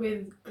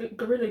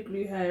Gorilla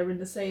Glue hair in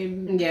the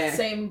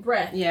same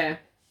breath. Yeah.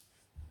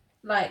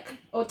 Like,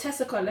 or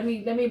Tessica, let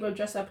me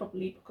address her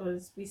properly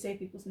because we say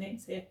people's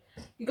names here.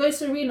 You go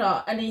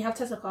Serena and then you have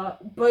Tessica,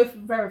 both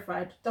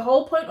verified. The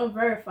whole point of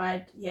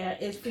verified,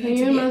 is for you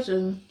to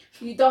imagine?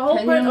 The whole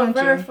point of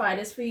verified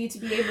is for you to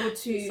be able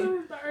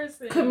to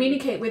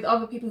communicate with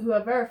other people who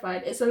are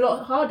verified. It's a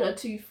lot harder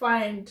to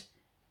find,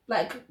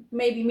 like,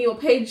 maybe me or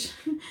Paige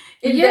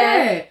in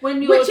there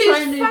when you're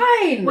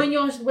fine. When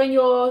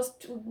you're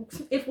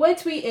if we're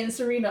tweeting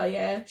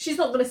Serena, she's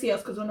not gonna see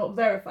us because we're not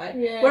verified.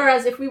 Yeah.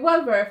 Whereas if we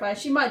were verified,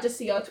 she might just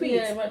see our tweets.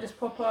 Yeah, it might just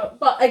pop up.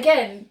 But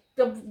again,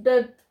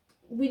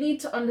 we need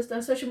to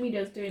understand social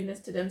media is doing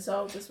this to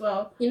themselves as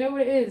well. You know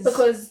what it is?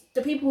 Because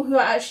the people who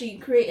are actually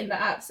creating the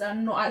apps are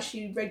not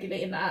actually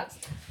regulating the apps.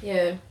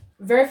 Yeah.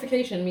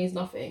 Verification means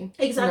nothing.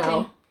 Exactly.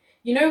 Now.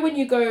 You know when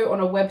you go on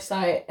a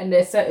website and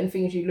there's certain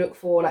things you look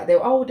for, like they're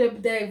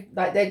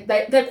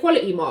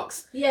quality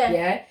marks. Yeah.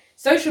 Yeah.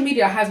 Social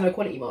media has no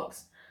quality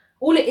marks.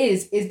 All it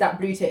is that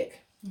blue tick.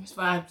 It's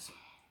vibes.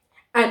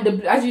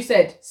 And as you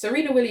said,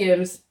 Serena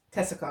Williams,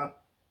 Tessica.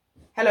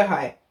 Hello,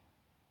 hi.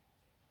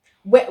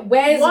 Where's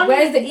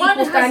the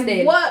equal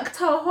standing? One has worked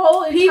her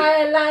whole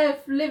entire life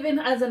living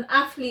as an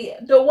athlete,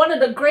 one of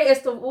the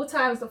greatest of all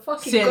times, the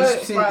fucking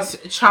GOAT, since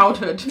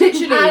childhood,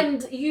 literally.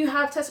 And you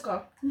have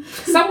Tessica.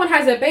 Someone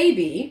has a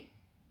baby,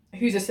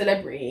 who's a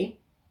celebrity,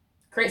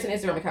 creates an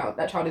Instagram account.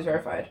 That child is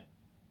verified.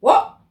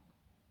 What?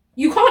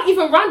 You can't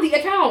even run the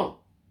account.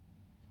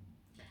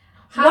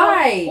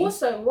 Why?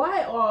 Also,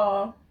 why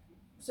are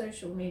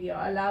social media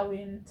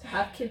allowing to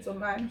have kids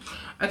online?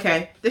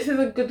 Okay, this is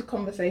a good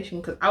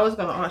conversation because I was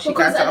gonna ask you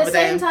guys the other day. Because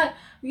at the same time,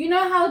 you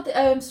know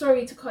how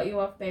sorry to cut you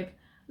off, babe.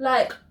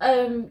 Like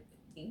that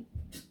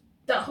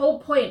whole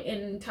point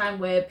in time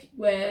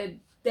where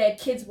their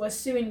kids were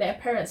suing their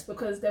parents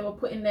because they were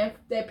putting their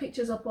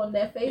pictures up on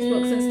their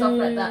Facebooks and stuff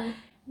like that.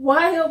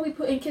 Why are we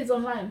putting kids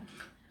online?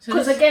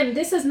 Because again,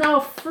 this is now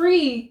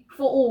free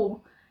for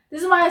all.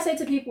 This is why I say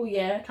to people,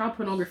 child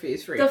pornography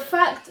is free. The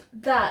fact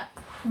that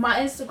my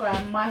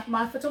Instagram,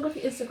 my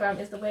photography Instagram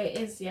is the way it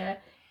is,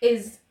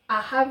 is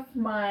I have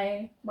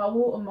my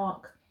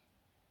watermark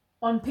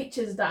on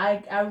pictures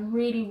that I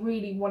really,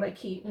 really want to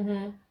keep.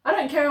 I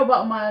don't care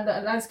about my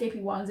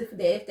landscapey ones if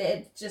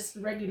they're just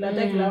regular,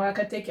 I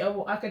can take it.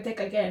 I can take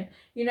again,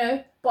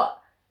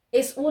 But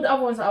it's all the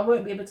other ones that I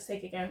won't be able to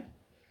take again.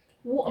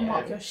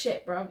 Watermark your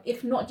shit, bro.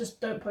 If not, just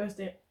don't post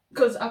it.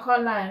 Because I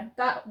can't lie,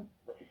 that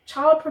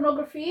child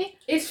pornography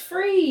is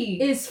free.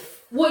 Is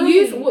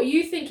free. What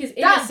you think is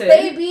innocent? That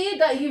baby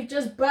that you've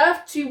just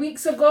birthed 2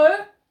 weeks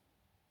ago.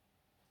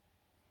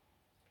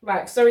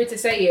 Like, sorry to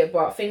say it,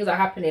 but things are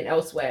happening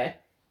elsewhere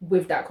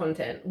with that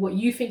content. What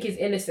you think is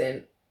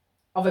innocent,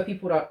 other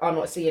people that are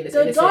not seeing as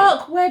innocent. The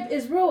dark web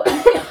is real.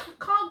 And I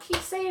can't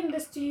keep saying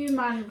this to you,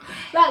 man.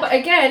 But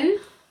again,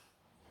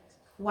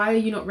 why are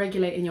you not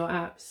regulating your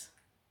apps?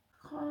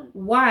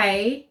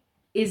 Why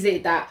is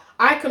it that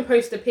I can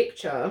post a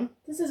picture?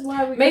 This is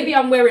why maybe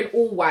I'm wearing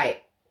all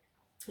white.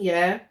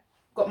 Yeah.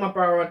 Got my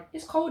bra on.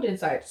 It's cold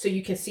inside, so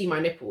you can see my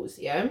nipples,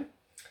 yeah?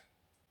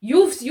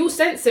 You'll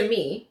censor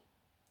me.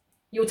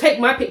 You'll take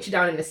my picture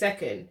down in a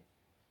second.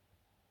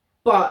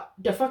 But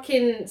the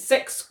fucking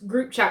sex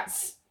group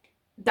chats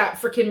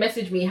that freaking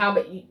message me,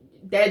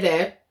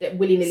 they're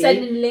willy-nilly.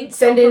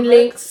 Sending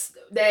links.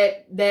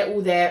 They're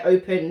all there,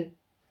 open,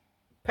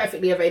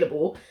 perfectly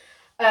available.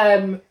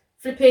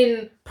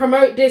 Flipping,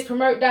 promote this,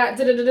 promote that,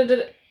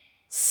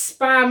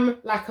 spam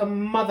like a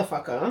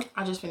motherfucker.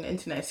 I just think the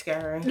internet is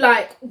scary.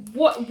 Like,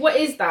 what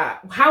is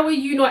that? How are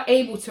you not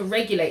able to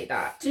regulate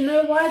that? Do you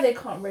know why they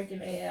can't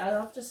regulate it?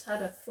 I've just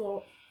had a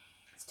thought.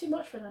 It's too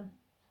much for them.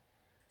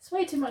 It's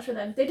way too much for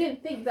them. They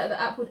didn't think that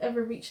the app would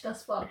ever reach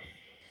thus far.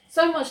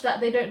 So much that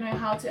they don't know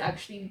how to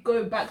actually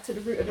go back to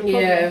the root of the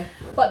problem. Yeah.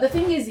 But the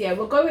thing is,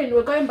 we're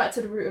going back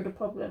to the root of the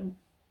problem.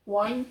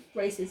 1,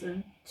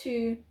 racism.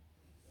 2,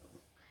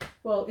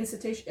 well,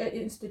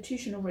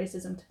 institutional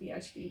racism, to be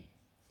actually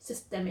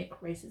systemic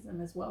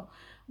racism as well.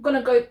 I'm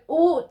gonna go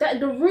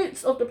the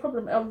roots of the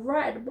problem are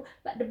right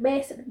at the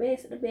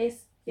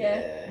base.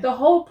 Yeah. The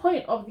whole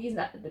point of these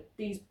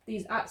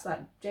apps, like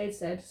Jade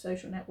said,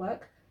 social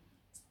network.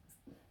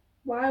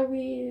 Why are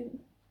we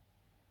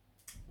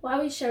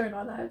sharing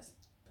our lives?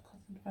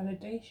 Because of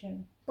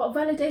validation. But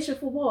validation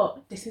for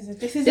what? This is it.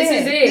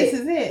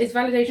 It's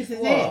validation for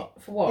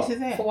what? For what? This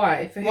is it. For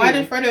why? For who? Why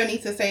did Fredo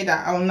need to say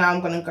that? Oh, now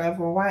I'm gonna go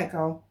for a white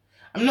girl.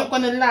 I'm not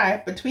gonna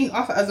lie. Between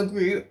us as a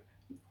group,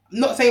 I'm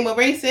not saying we're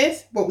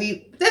racist, but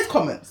there's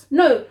comments.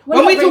 No,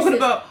 we're talking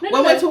about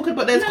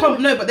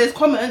there's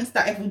comments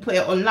that if we put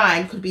it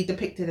online could be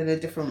depicted in a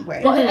different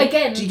way. But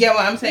again, do you get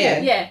what I'm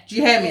saying? Yeah. Do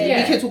you hear me?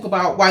 Yeah. We can talk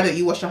about why don't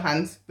you wash your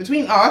hands.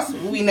 Between us,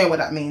 we know what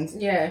that means.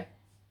 Yeah.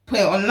 Put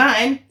it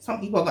online, some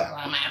people are going,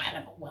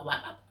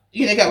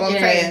 you know, get what I'm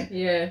saying?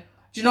 Yeah.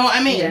 Do you know what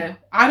I mean? Yeah.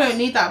 I don't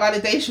need that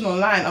validation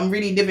online. I'm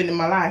really living in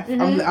my life.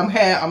 I'm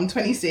here. I'm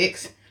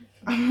 26.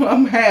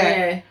 I'm here.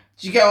 Yeah.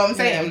 Do you get what I'm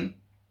saying? Yeah.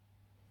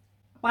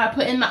 By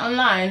putting that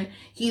online,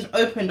 he's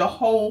opened a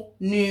whole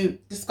new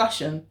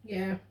discussion.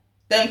 Yeah.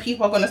 Then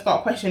people are going to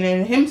start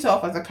questioning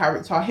himself as a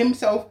character,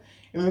 himself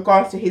in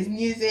regards to his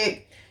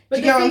music. But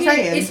do you get what I'm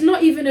saying? It's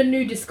not even a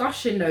new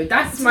discussion though.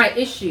 That's my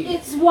issue.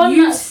 It's one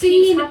You've that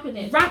seen keeps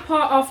happening. Rapper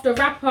after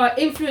rapper,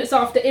 influencer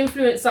after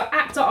influencer,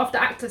 actor after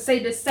actor say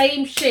the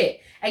same shit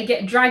and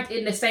get dragged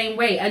in the same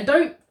way. And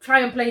don't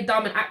try and play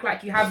dumb and act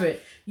like you haven't.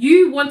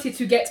 You wanted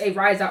to get a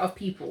rise out of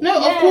people. No,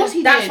 of course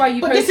he That's did. why you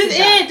But posted this is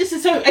that. it. This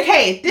is so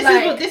okay.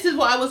 This is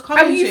what I was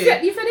coming to. You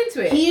fed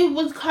into it. He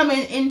was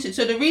coming into.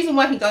 So the reason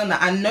why he done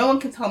that, and no one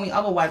can tell me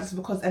otherwise, is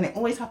because, and it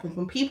always happens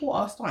when people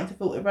are starting to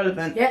feel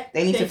irrelevant. Yeah.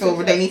 They need to feel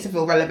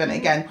relevant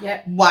again.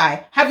 Yeah.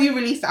 Why? Have you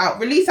released an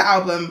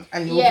album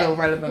and you'll feel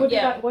relevant?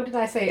 What did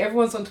I say?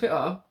 Everyone's on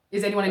Twitter.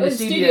 Is anyone in the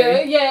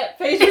studio? Yeah.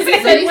 Is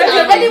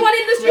anyone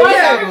in the studio? Why is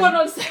everyone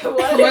on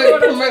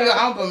Promote your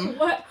album.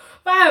 What?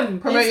 Bam!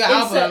 Promote your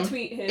album. Insert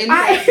tweet here. You know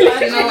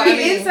what I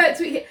mean? Insert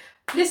tweet here.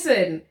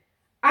 Listen,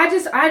 I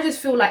just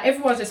feel like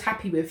everyone's just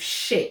happy with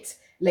shit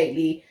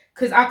lately.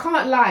 Because I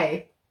can't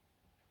lie.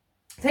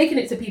 Taking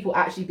it to people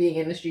actually being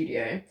in the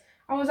studio,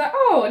 I was like,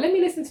 oh, let me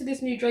listen to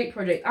this new Drake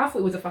project. I thought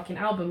it was a fucking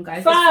album,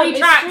 guys. It's 3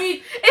 tracks.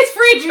 It's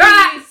 3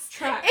 tracks.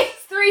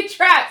 It's 3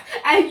 tracks.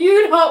 And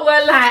you lot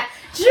were like,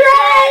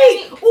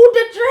 Drake! All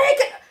the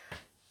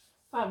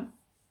Drake!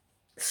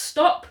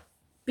 Stop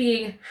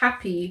being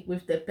happy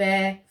with the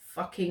bare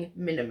fucking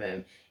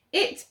minimum.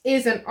 It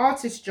is an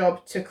artist's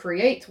job to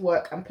create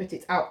work and put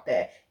it out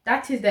there.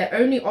 That is their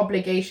only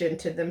obligation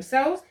to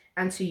themselves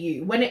and to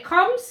you. When it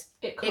comes,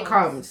 it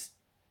comes.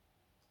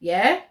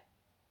 Yeah?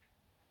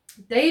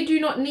 They do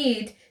not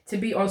need to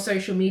be on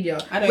social media.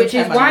 Which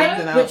is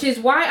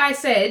why I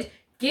said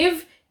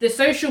give the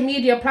social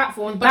media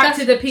platform back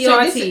to the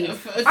PR team.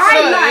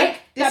 I like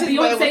that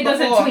Beyonce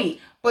doesn't tweet.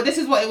 But this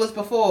is what it was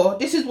before.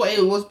 This is what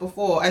it was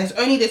before. And it's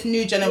only this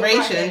new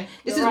generation. Right.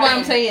 This is what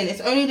I'm saying. It's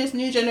only this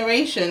new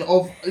generation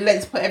of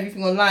let's put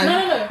everything online.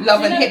 No.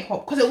 Love and hip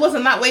hop. Because it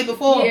wasn't that way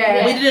before.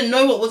 Yeah. We didn't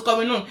know what was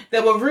going on.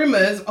 There were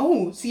rumours.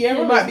 Oh,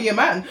 Sierra might be a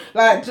man.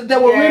 Like, there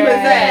were rumours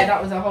there.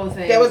 That was a whole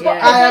thing. There was,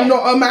 I am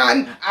not a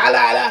man.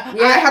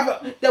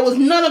 There was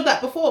none of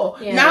that before.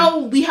 Yeah. Now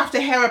we have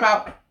to hear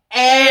about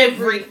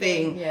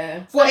everything.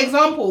 Yeah. For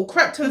example,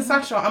 Krypton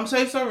Sasha, I'm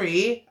so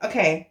sorry.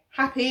 Okay,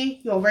 Happy,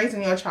 you're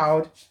raising your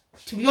child.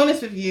 To be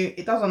honest with you,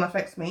 it doesn't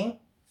affect me.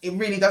 It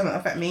really doesn't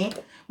affect me.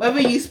 Whether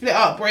you split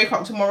up, break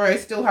up tomorrow,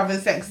 still having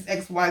sex,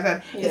 X, Y,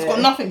 Z, it's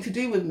got nothing to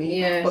do with me.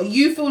 Yeah. But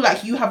you feel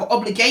like you have an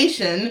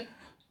obligation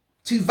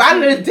to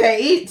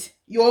validate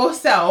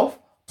yourself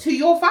to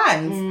your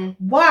fans.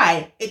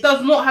 Why? It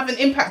does not have an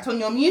impact on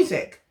your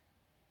music.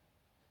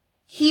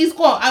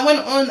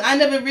 I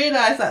never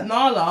realised that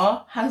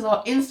Nala has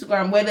our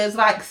Instagram where there's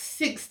like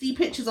 60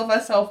 pictures of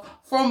herself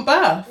from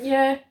birth.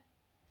 Yeah.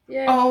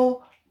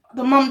 Oh,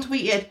 the mum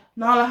tweeted,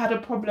 Nala had a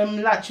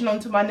problem latching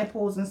onto my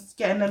nipples and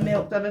getting the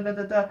milk,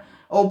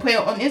 or put it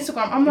on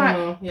Instagram. I'm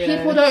like,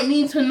 people don't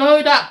need to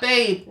know that,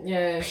 babe.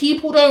 Yeah.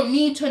 People don't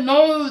need to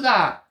know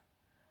that.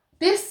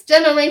 This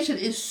generation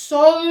is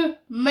so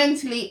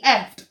mentally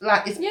effed.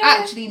 Like, it's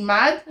actually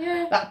mad.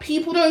 Yeah. Like,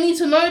 people don't need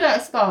to know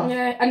that stuff.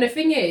 Yeah. And the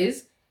thing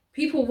is,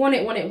 people want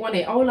it.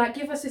 Oh, like,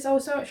 give us this. Oh,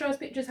 show us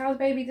pictures. How's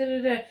baby?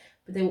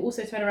 But they will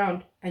also turn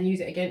around and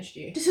use it against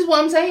you. This is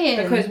what I'm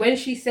saying. Because when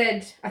she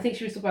said, I think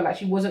she was talking about like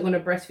she wasn't going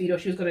to breastfeed or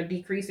she was going to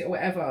decrease it or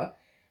whatever,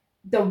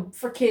 the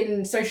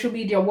freaking social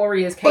media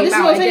warriors came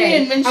out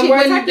again. But this is what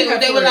I'm saying. When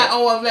they were like,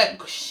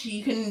 oh,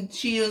 she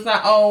was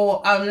like,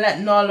 oh,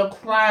 let Nala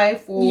cry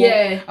for,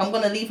 I'm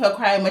going to leave her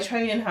crying, we're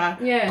training her.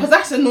 Yeah. Because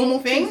that's a normal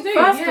thing.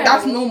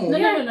 That's normal.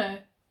 No.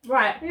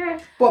 Right. Yeah.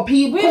 But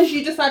because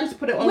you decided to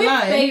put it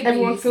online, babies,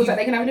 everyone feels like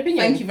they can have an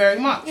opinion. Thank you very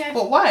much. Yeah.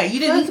 But why? You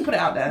didn't need to put it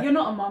out there. You're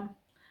not a mum.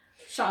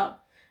 Shut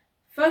up.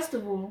 First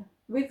of all,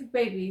 with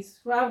babies,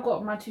 I've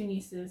got my 2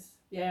 nieces.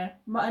 Yeah.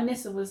 My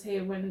Anissa was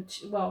here when,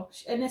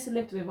 Anissa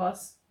lived with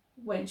us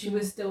when she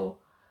was still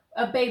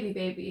a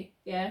baby.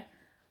 Yeah.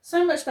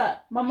 So much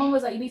that my mum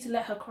was like, you need to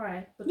let her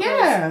cry.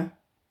 Because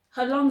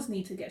her lungs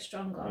need to get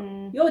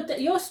stronger.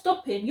 You're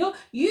stopping.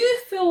 You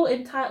feel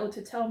entitled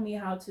to tell me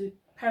how to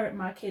parent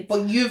my kids.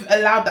 But you've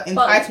allowed that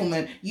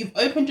entitlement. You've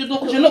opened your door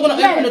because you're not going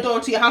to open the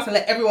door to your house and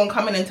let everyone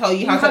come in and tell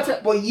you how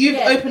to. But you've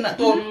opened that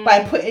door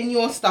by putting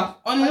your stuff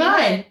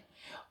online.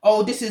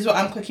 Oh, this is what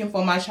I'm cooking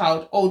for my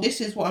child. Oh,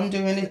 this is what I'm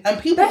doing.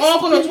 And people are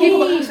going to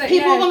talk.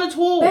 People are going to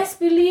talk. Best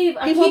believe.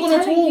 I keep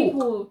telling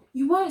people,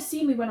 you won't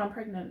see me when I'm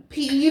pregnant.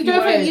 You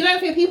don't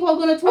think people are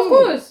going to talk? Of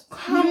course.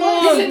 Come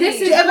on.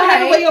 This is you ever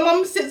had where your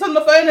mum sits on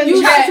the phone and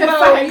chats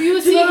about? You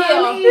see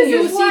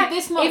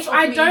this much. If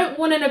I don't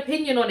want an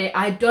opinion on it,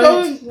 I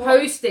don't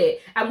post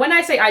it. And when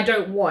I say I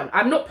don't want,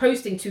 I'm not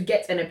posting to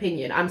get an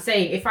opinion. I'm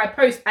saying if I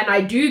post and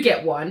I do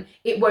get one,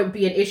 it won't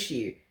be an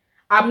issue.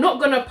 I'm not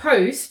going to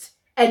post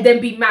and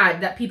then be mad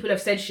that people have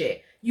said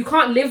shit. You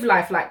can't live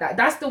life like that.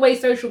 That's the way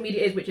social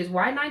media is, which is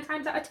why 9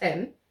 times out of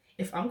 10,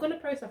 if I'm going to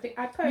post something,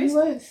 I post. You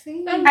won't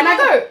see me. And I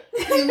go.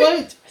 You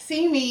won't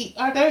see me.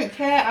 I don't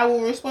care. I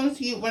will respond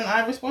to you when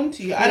I respond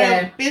to you. I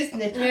don't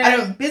business. I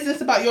don't business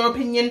about your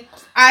opinion.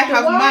 I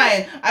have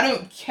mine. I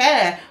don't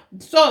care.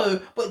 So,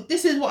 but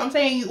this is what I'm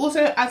saying. You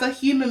also, as a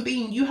human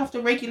being, you have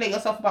to regulate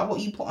yourself about what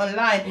you put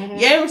online.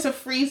 Yeah, it's a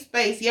free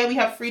space. Yeah, we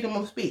have freedom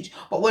of speech.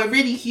 But we're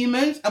really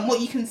humans, and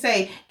what you can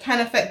say can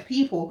affect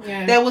people.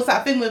 Yeah. There was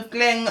that thing with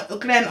Glenn,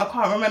 I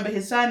can't remember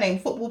his surname,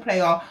 football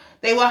player.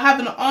 They were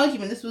having an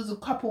argument. This was a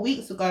couple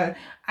weeks ago,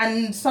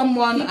 and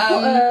someone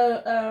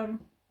a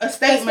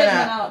statement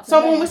out.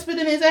 Someone whispered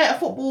in his ear,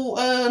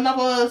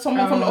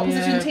 someone from the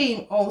opposition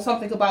team, or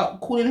something about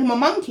calling him a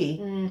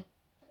monkey.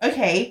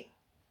 Okay,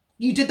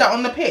 you did that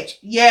on the pitch.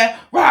 Yeah,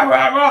 rah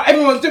rah rah.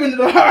 Everyone's doing it.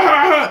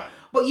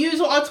 But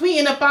you are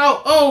tweeting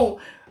about,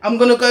 I'm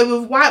gonna go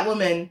with white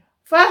women.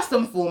 First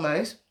and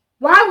foremost,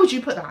 why would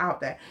you put that out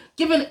there?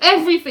 Given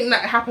everything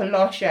that happened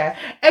last year,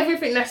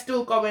 everything that's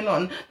still going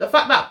on, the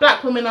fact that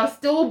black women are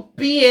still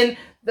being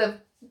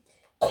the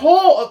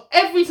core of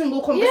every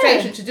single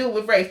conversation to deal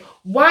with race,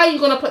 why are you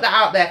going to put that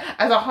out there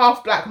as a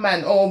half black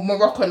man or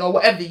Moroccan or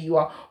whatever you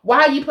are?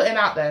 Why are you putting it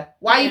out there?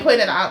 Why are you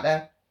putting it out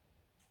there?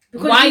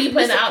 Because why are you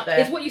putting it out there?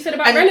 It's what you said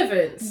about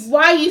relevance.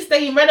 Why are you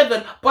staying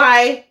relevant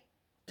by,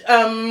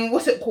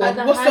 what's it called?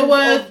 What's the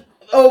word?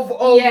 The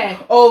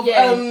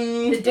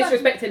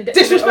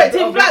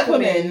disrespecting black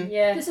women.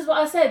 Yeah. This is what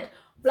I said.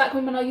 Black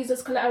women are used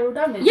as collateral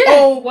damage. Yeah.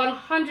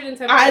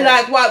 110%. I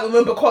like white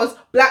women because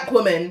black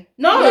women.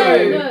 No.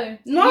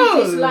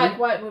 You dislike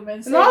white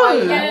women. So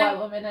you like white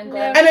women and go.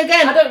 And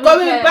again,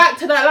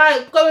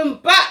 going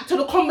back to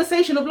the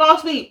conversation of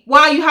last week.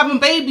 Why are you having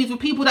babies with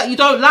people that you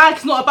don't like?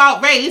 It's not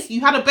about race.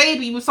 You had a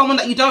baby with someone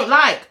that you don't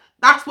like.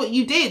 That's what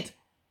you did.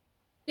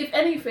 If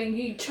anything,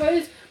 you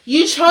chose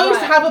to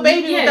have a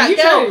baby with that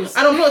girl.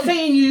 And I'm not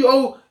saying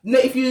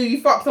if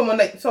you fuck someone,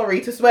 like,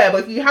 sorry to swear,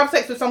 but if you have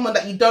sex with someone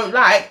that you don't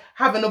like,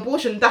 have an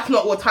abortion. That's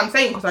not what I'm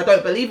saying, because I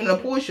don't believe in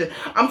abortion.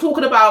 I'm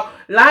talking about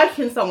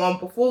liking someone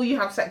before you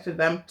have sex with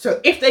them. So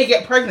if they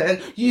get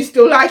pregnant, you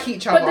still like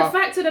each other. But the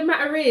fact of the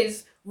matter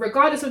is,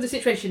 regardless of the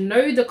situation,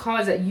 know the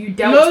cards that you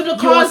dealt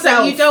yourself.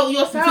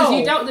 Because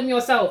you dealt them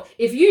yourself.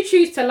 If you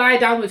choose to lie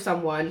down with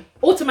someone,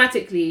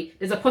 automatically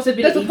there's a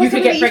possibility you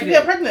could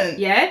get pregnant.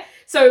 Yeah?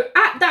 So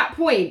at that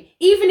point,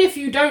 even if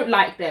you don't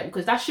like them,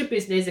 because that's your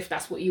business if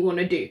that's what you want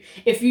to do.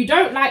 If you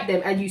don't like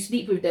them and you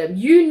sleep with them,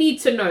 you need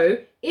to know,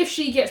 if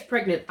she gets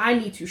pregnant, I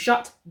need to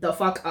shut the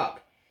fuck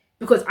up.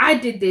 Because I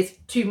did this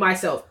to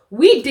myself.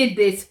 We did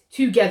this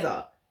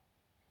together.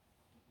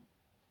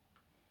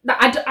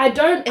 I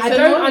don't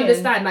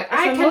understand. Like,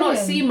 I cannot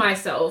see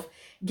myself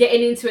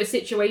getting into a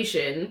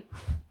situation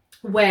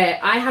where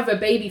I have a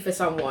baby for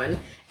someone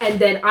and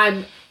then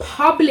I'm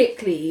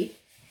publicly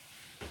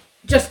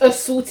just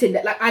assaulting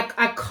that. Like,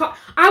 I can't.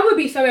 I would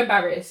be so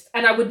embarrassed,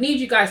 and I would need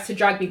you guys to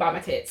drag me by my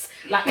tits.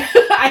 Like,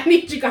 I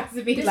need you guys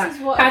to be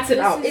patted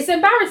up. It's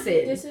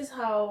embarrassing. This is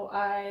how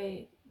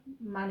I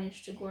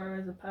managed to grow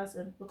as a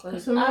person, because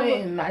it's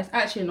annoying. It's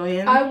actually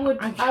annoying. I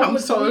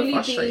would so really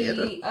frustrated.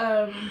 be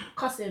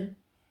cussing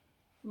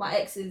my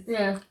exes.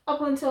 Yeah.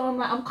 Up until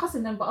I'm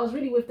cussing them, but I was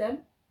really with them.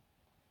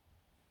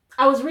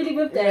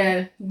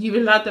 Yeah. You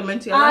allowed them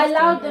into your life. I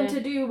allowed them to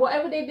do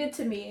whatever they did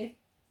to me,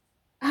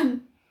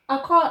 and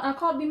I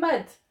can't be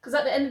mad, because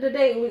at the end of the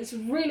day, it's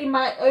really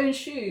my own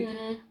shoe.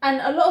 Mm-hmm. And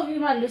a lot of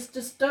you man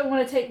just don't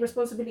want to take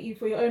responsibility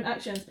for your own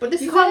actions. But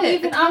this you is can't it.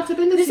 even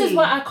Accountability. This is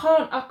why I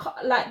can't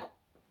like,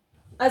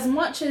 as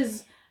much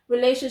as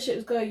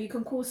relationships go, you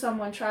can call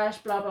someone trash,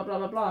 blah blah blah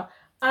blah blah.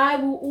 I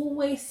will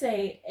always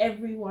say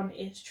everyone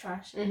is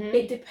trash. Mm-hmm.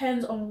 It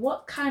depends on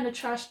what kind of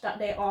trash that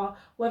they are,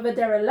 whether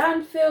they're a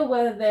landfill,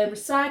 whether they're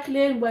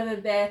recycling, whether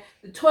they're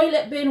the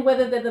toilet bin,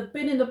 whether they're the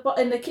bin in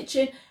the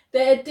kitchen.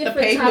 They're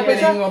different types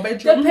of in your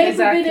bedroom. The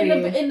paper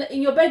bin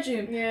in your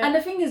bedroom. Yeah. And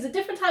the thing is, the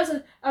different types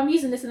of, I'm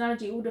using this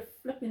analogy all the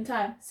flipping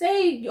time.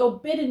 Say your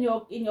bin in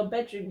your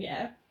bedroom,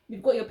 yeah,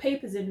 you've got your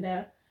papers in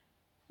there.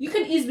 You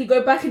can easily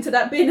go back into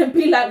that bin and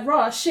be like,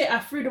 "Rah, shit, I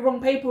threw the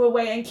wrong paper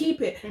away," and keep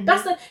it. Mm-hmm.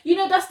 That's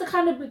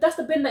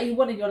the bin that you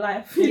want in your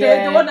life. You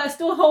know, the one that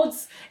still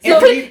holds.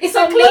 It's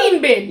a clean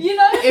bin. You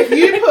know, if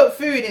you put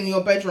food in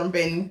your bedroom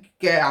bin,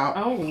 get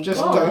out.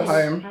 Just go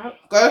home.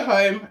 Go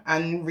home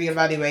and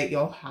reevaluate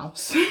your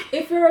house.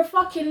 If you're a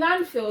fucking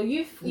landfill,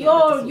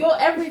 you're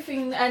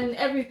everything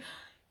and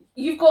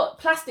you've got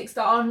plastics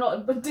that are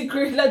not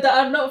that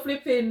are not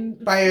flipping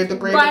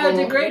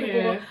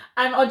biodegradable,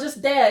 and are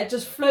just there,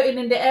 just floating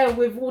in the air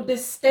with all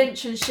this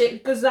stench and shit,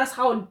 because that's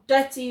how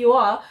dirty you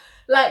are.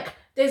 Like,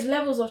 there's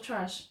levels of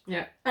trash.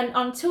 Yeah. And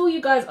until you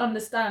guys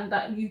understand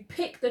that you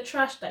pick the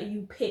trash that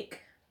you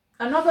pick,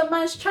 another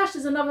man's trash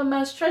is another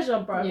man's treasure,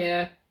 bro.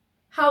 Yeah.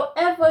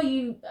 However,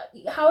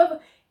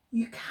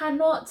 you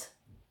cannot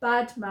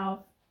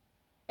badmouth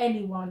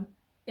anyone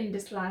in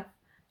this life.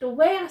 The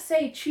way I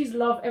say choose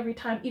love every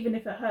time, even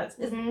if it hurts,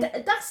 is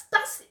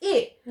that's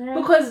it. Yeah.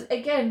 Because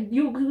again,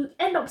 you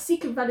end up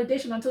seeking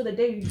validation until the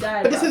day you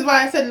die. But this is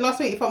why I said last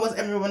week, if I was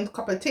everyone's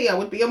cup of tea, I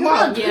would be a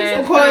mug. Yeah,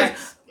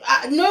 because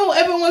no,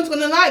 everyone's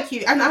gonna like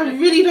you, and I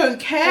really don't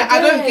care. I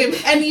don't give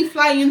any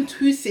flying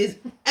tootses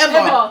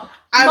ever.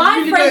 My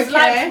really friends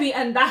like me,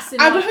 and that's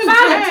enough. I don't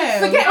care.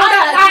 Forget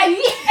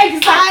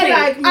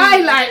I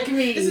like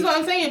me. This is what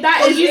I'm saying.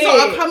 That you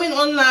are coming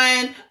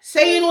online,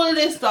 saying all of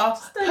this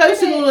stuff,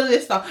 posting all of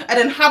this stuff, and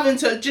then having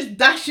to just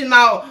dashing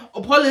out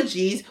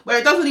apologies where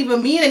it doesn't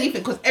even mean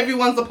anything, because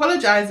everyone's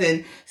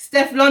apologizing.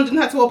 Steph London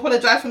had to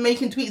apologize for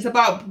making tweets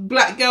about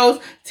black girls.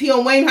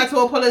 Tion Wayne had to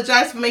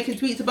apologize for making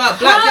tweets about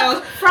black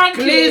girls.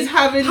 Franklin Gliz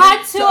having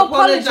had to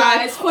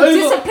apologize for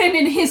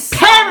disciplining his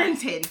son.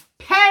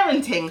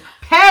 Parenting.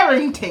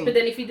 But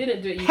then if you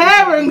didn't do it, you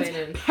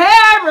parenting.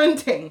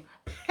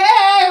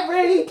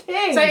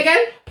 Say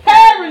again.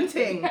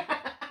 Parenting.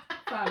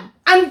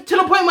 And to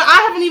the point where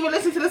I haven't even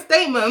listened to the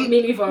statement.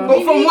 Me neither.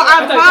 But from what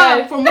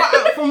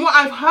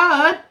I've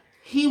heard,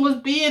 he was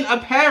being a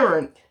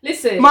parent.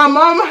 Listen, my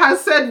mum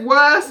has said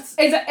worse.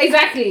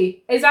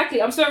 Exactly.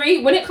 I'm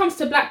sorry. When it comes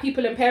to black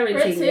people and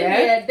parenting,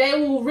 they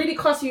will really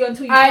cuss you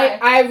until you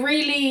cry.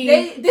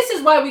 This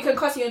is why we can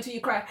cuss you until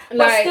you cry.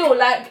 But still,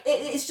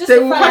 it's just. They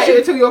will cuss you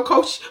until you're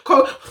coach.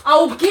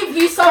 I'll give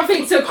you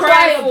something to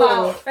cry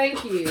about.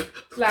 Thank you.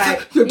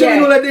 You're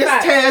doing all of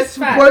this, tears,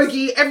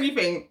 bogey,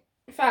 everything.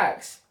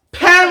 Facts.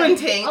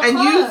 Parenting, and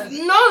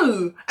you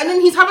know, and then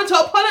he's having to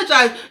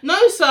apologize.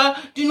 No, sir,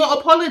 do not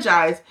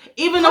apologize.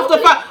 Even off the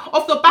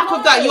back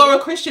of that, you're a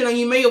Christian and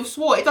you may have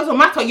swore. It doesn't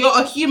matter. You're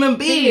a human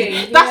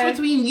being. That's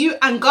between you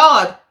and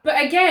God.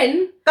 But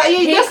again,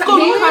 that's got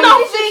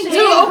nothing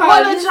to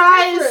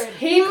apologize.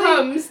 Here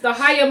comes the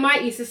higher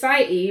mighty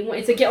society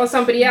wanting to get on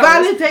somebody else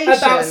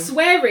about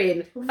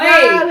swearing.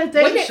 Hey,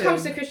 when it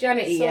comes to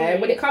Christianity,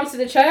 when it comes to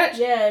the church,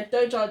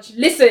 don't judge.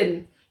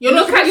 Listen. You're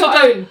not Look at supposed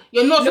your to own.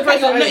 You're not Look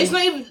supposed at your to. No,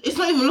 own. it's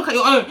not even look at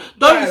your own.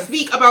 Don't Right.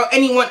 speak about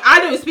anyone. I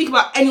don't speak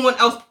about anyone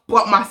else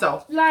but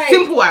myself. Like,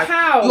 Simple as.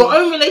 how? Your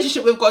own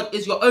relationship with God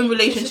is your own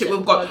relationship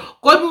with God.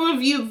 God will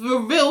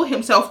reveal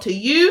himself to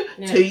you,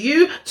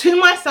 to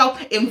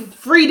myself in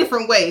 3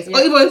 different ways,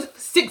 or even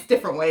 6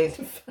 different ways.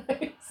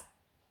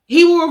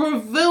 He will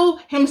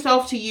reveal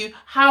himself to you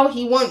how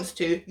he wants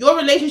to. Your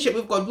relationship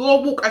with God,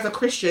 your walk as a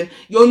Christian,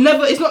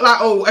 it's not like,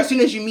 oh, as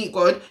soon as you meet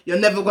God, you're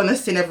never going to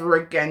sin ever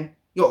again.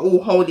 You're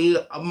all holy,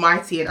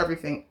 mighty and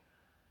everything.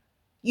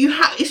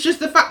 It's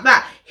just the fact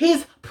that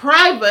his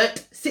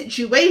private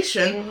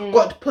situation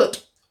got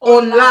put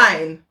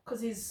online.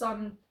 Because his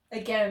son,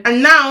 again.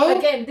 And now...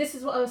 Again, this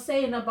is what I was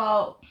saying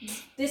about,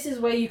 this is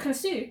where you can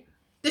sue.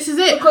 This is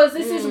it. Because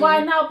this is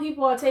why now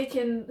people are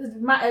taking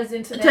matters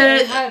into their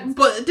own hands.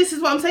 But this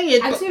is what I'm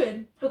saying. And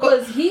suing.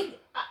 Because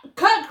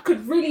Kirk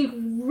could really,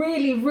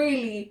 really,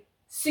 really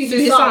sue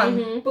his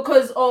son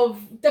because of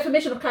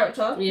defamation of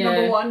character,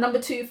 number 1. Number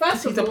 2,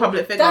 first of all, he's a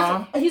public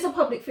figure. He's a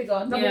public figure.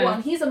 Number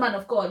 1, he's a man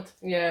of God.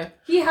 Yeah.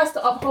 He has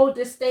to uphold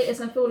this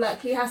status and feel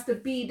like he has to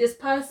be this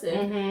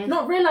person,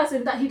 not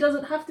realizing that he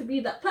doesn't have to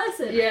be that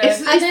person. Yeah.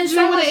 And then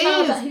so much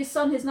now that his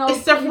son has now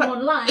put him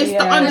online. It's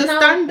the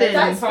understanding.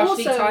 That's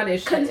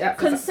also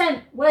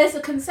consent. Where's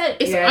the consent?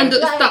 It's the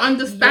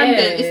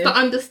understanding. It's the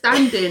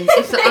understanding.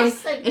 It's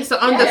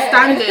the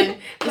understanding.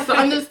 It's the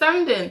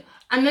understanding.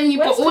 And then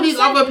you've got all these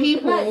other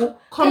people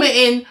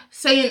commenting,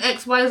 saying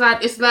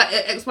XYZ. It's like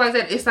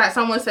XYZ. It's like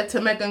someone said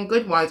to Megan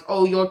Goodwise,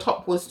 "Oh, your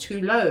top was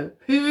too low."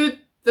 Who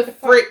the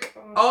frick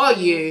are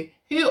you?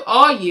 Who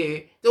are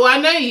you? Do I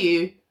know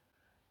you?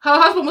 Her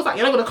husband was like,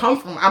 "You're not gonna come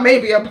from. I may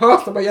be a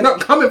pastor, but you're not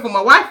coming from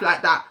my wife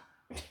like that."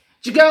 Do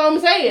you get what I'm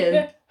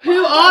saying?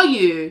 Who are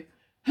you?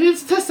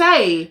 Who's to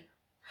say?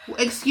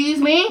 Excuse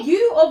me?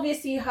 You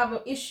obviously have an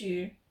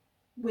issue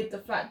with the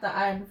fact that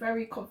I am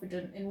very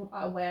confident in what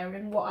I wear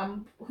and who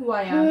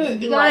I am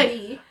and who I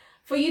be.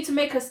 For you to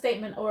make a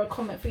statement or a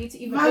comment, for you to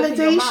even open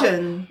your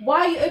mouth. Why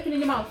are you opening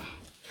your mouth?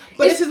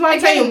 But this is why I'm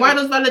saying, why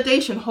does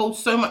validation hold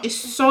so much? It's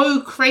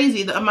so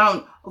crazy, the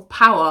amount of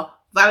power.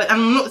 And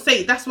I'm not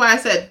saying, that's why I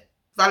said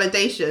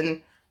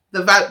validation,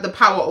 the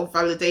power of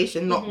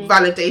validation, not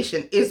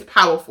validation, is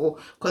powerful.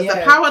 Because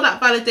the power that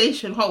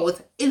validation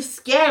holds is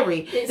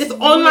scary. This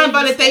online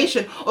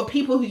validation of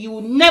people who you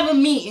will never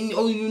meet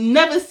or you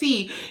never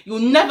see, you'll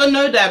never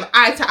know them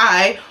eye to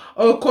eye.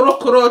 Or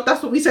koro,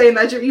 that's what we say in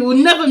Nigeria. You will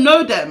never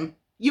know them.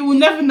 You will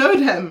never know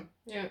them.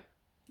 Yeah.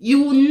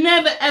 You will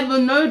never ever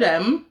know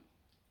them,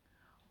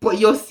 but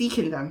you're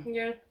seeking them.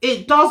 Yeah.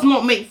 It does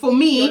not make, for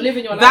me, you're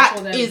living your life that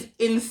for them. is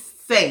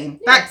insane.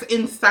 Yeah. That's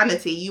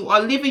insanity. You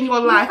are living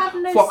your life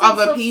for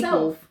other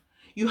people.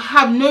 You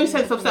have no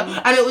sense of self.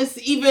 And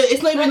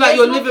it's not even like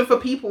you're living for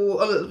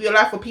people, your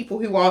life for people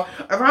who are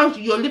around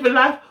you. You're living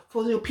life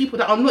for your people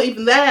that are not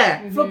even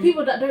there. For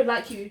people that don't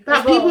like you.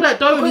 People that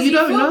don't, because you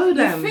don't know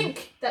them. You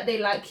think that they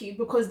like you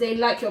because they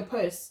like your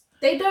posts.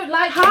 They don't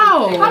like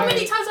How? you. How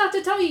many times I have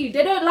to tell you?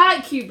 They don't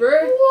like you,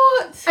 bro.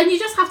 What? And you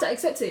just have to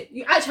accept it.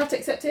 You actually have to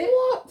accept it.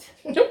 What?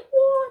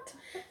 What?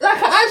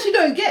 Like, I actually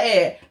don't get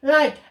it.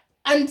 Like,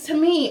 and to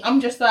me,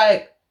 I'm just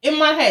like, in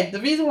my head, the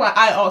reason why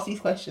I ask these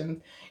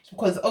questions is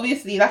because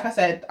obviously, like I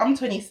said, I'm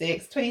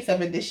 26,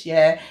 27 this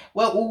year.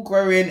 We're all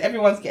growing.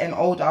 Everyone's getting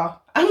older.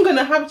 I'm going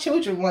to have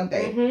children one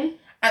day.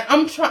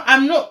 And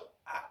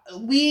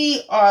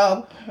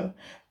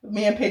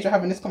me and Paige are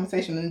having this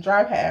conversation in the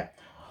drive here.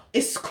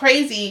 It's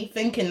crazy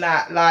thinking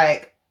that,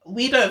 like,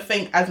 we don't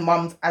think as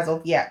mums as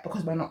of yet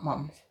because we're not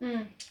mums.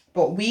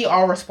 But we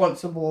are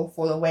responsible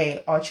for the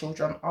way our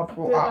children are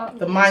brought up.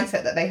 The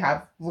mindset that they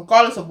have,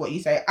 regardless of what you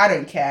say, I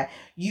don't care.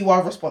 You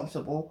are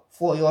responsible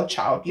for your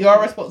child. You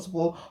are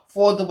responsible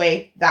for the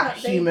way that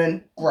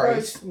human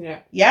grows.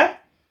 Yeah?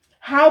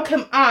 What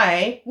can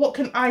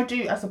I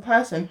do as a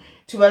person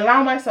to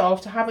allow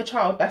myself to have a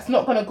child that's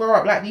not going to grow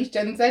up like these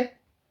Gen Z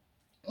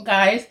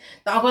guys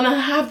that are gonna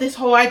have this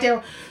whole idea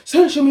of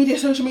social media.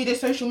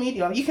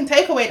 You can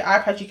take away the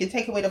iPads, you can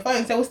take away the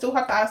phones, they will still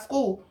have that at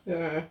school. I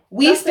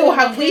have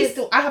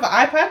an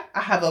iPad,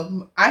 I have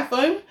an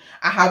iPhone,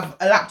 I have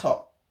a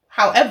laptop.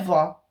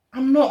 However,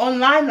 I'm not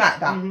online like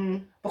that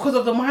because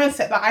of the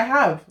mindset that I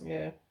have.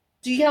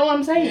 Do you get what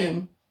I'm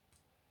saying?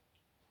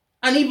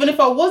 And even if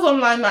I was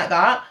online like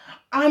that,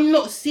 I'm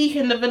not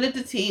seeking the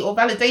validity or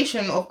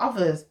validation of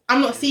others.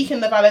 I'm not seeking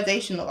the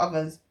validation of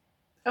others.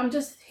 I'm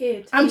just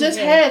here.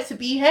 Here to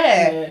be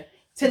here.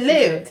 To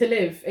live. To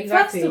live,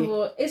 exactly. First of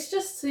all, it's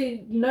just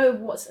to know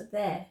what's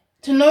there.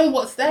 To know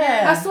what's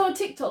there. I saw a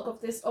TikTok of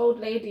this old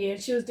lady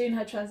and she was doing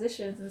her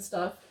transitions and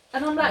stuff.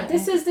 And I'm like,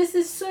 this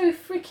is so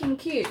freaking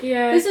cute.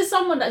 Yeah. This is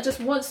someone that just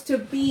wants to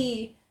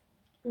be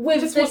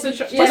with that's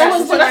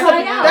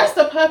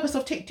the purpose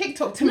of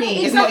TikTok to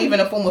me. It's not even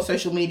a form of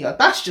social media.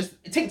 That's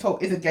just,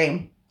 TikTok is a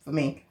game for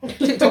me.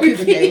 TikTok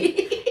is a game.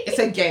 It's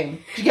a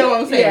game. Do you get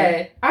what I'm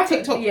saying?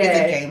 TikTok is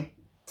a game.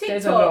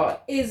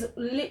 TikTok is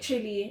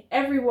literally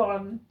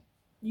everyone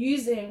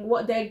using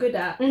what they're good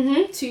at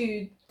Mm-hmm.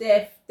 to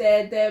their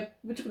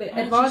what do you call it,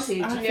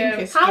 advantage. I think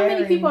it's How scary.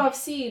 many people I've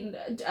seen?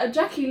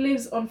 Jackie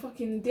lives on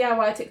fucking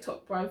DIY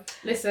TikTok, bruv.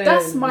 Listen,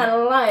 That's my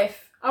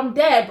life. I'm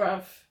there,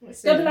 bruv.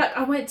 listen. They'll be like,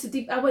 I went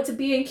to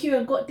B&Q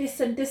and got this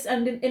and this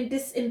and in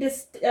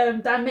this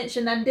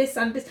dimension and this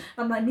and this.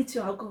 I'm like, me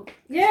too. I'll go.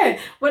 Yeah.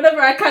 Whenever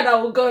I can, I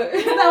will go.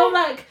 And I'm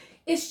like,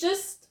 it's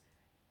just,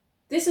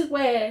 this is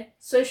where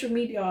social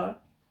media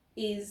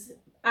is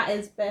at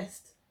its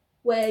best,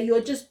 where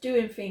you're just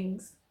doing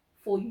things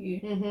for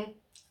you. Mm-hmm.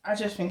 I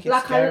just think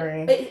it's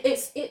scary.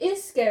 It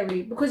is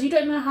scary because you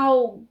don't know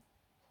how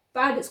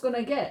bad it's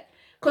gonna get.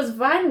 Because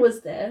Vine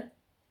was there.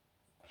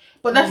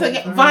 But that's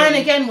again, Vine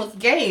again was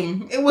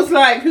game. It was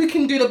like, who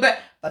can do the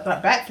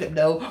backflip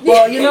though?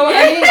 Well, you know what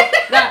I mean?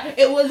 Like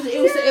it was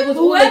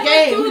all the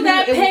game. Whoever threw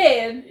that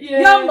pen, Yeah.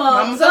 your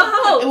mom's a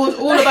hoe. It was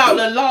all about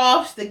the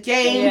laughs, the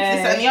games, Yeah.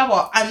 this and the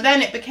other. And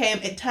then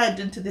it turned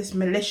into this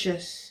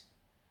malicious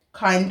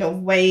kind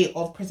of way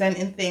of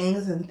presenting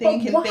things and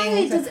thinking But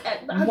things.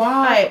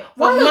 why?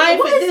 But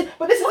this is the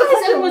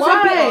question.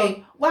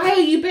 Why? Why are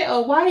you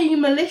bitter? Why are you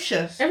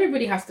malicious?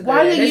 Everybody has to go.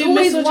 Why there. are There's you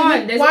always misogynistic?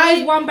 one. There's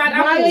always one bad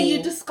apple. Why are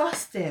you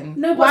disgusting?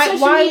 No, but why, social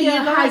why media are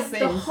you has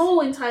like the this? whole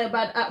entire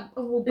bad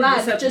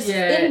It's just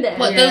yeah. in there.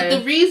 But Yeah.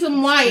 the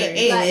reason why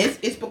It's it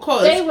true. is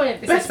because They went.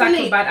 It's a best stack of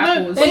believe- bad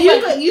apples.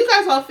 No, but you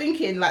guys are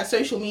thinking like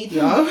social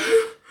media.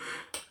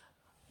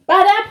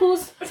 Bad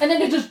apples, and then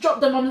they just drop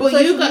them on But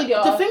social you guys,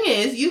 media. the thing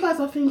is, you guys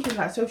are thinking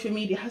like social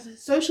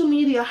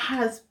media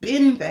has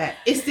been there.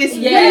 It's this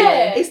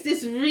Yeah. it's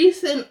this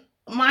recent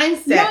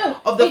mindset No,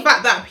 of the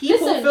fact that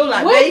people Listen, feel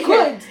like we're they can.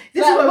 good.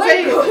 This Like, is what I'm we're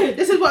saying. good.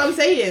 This is what I'm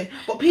saying.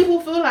 But people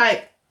feel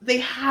like they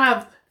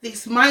have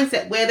this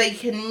mindset where they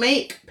can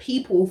make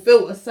people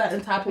feel a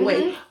certain type of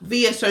way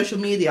via social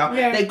media.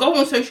 Yeah. They go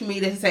on social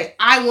media to say,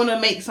 I want to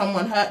make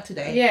someone hurt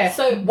today. Yeah.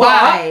 So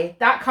Why? But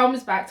that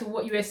comes back to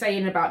what you were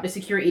saying about the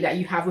security that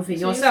you have within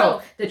To yourself,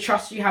 yourself. the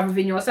trust you have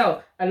within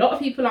yourself. A lot of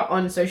people are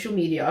on social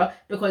media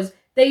because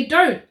they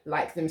don't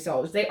like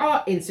themselves. They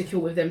are insecure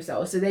with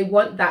themselves. So they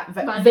want that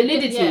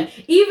validity. Yeah.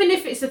 Even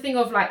if it's a thing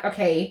of like,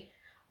 okay,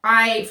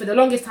 I, for the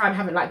longest time,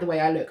 haven't liked the way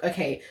I look.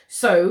 Okay,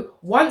 so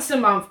once a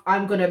month,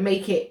 I'm going to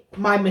make it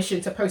my mission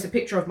to post a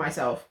picture of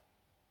myself.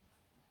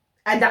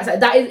 And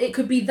it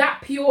could be that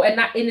pure and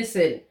that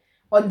innocent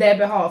on their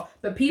behalf.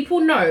 But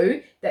people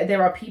know that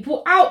there are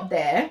people out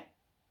there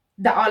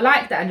that are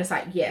like that and just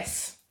like,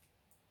 yes,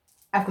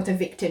 I've got a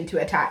victim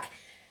to attack.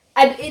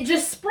 And it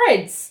just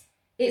spreads.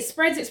 It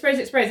spreads.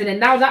 And then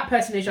now that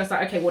person is just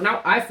like, okay, well,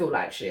 now I feel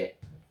like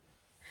shit.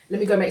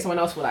 Let me go make someone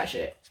else feel like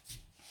shit.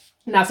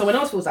 Now someone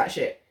else feels like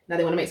shit. Now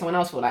they want to make someone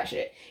else feel like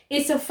shit.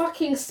 It's a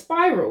fucking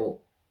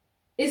spiral.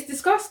 It's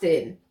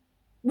disgusting.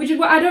 Which is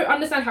what I don't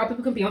understand how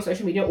people can be on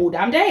social media all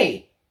damn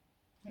day.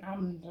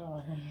 I'm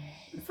done.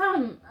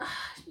 Fam,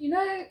 you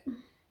know,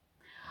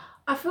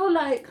 I feel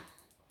like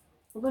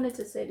I wanted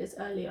to say this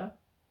earlier,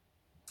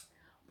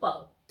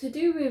 but to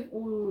do with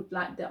all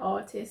like the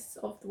artists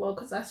of the world,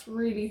 because that's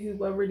really who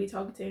we're really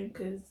targeting,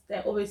 because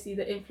they're obviously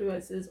the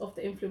influencers of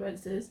the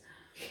influencers.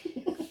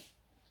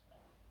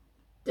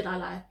 Did I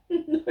lie?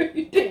 No,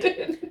 you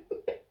didn't.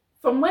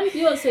 From when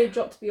Beyonce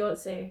dropped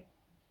Beyonce,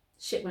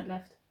 shit went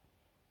left.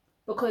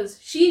 Because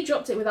she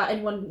dropped it without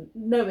anyone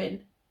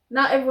knowing.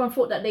 Now everyone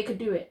thought that they could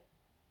do it.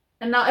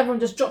 And now everyone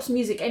just drops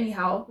music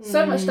anyhow.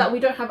 So much that we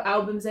don't have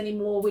albums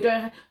anymore.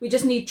 We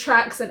just need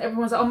tracks, and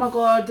everyone's like, oh my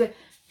god.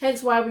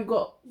 Hence why we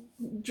got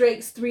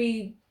Drake's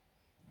 3.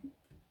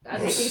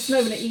 And it's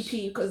not even an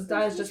EP because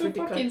that is just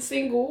ridiculous. Fucking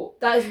single.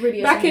 That is really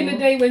a Back in single. the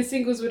day when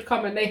singles would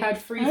come and they had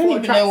 3-4 I don't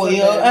even tracks know what on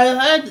you're. there.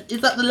 I heard,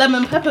 is that the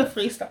Lemon Pepper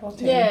freestyle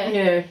thing? Yeah.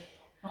 Yeah.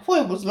 I thought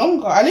it was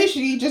longer. I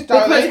literally just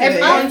Because downloaded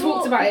everyone it.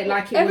 talked about it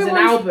like it was an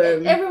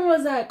album. Everyone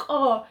was like,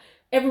 oh,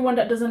 everyone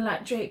that doesn't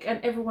like Drake and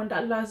everyone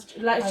that likes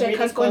Drake really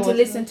has thought gone it to was-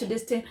 listen to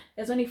this thing.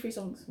 There's only 3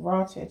 songs.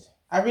 Rotted.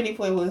 I really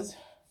thought it was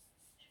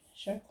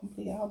show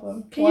complete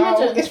album. Can you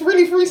imagine? It's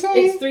really 3 songs.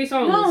 It's 3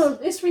 songs. No,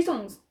 it's 3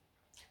 songs.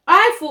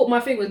 I thought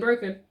my thing was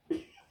broken.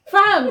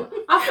 Fam,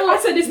 I thought I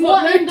said it's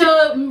what not in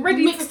the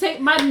ready to- mixtape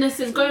madness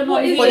is going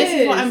What on is here? But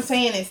this is what Yes. I'm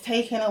saying. It's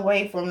taken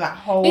away from that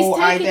It's whole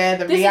taken- idea,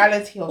 the this is-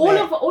 reality of all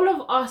it.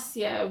 of us,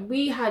 yeah,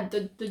 we had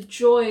the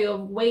joy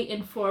of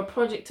waiting for a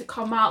project to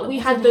come out. We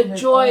It had wasn't the even-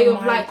 joy oh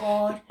of my like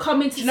God.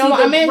 coming to Do see you know what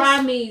I the miss?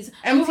 Grammys.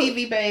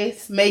 MTV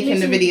base making the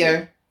Listen-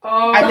 video.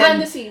 Oh, And Behind then-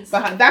 the scenes.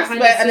 But that's Behind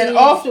where, the and then scenes.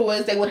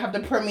 afterwards they would have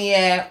the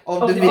premiere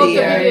of the the Of the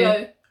video.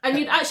 video. And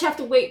you'd actually have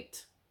to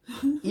wait.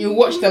 You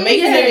watch the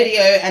making Yeah. the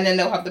video, and then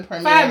they'll have the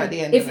premiere fam, at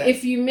the end if of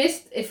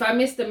it. if I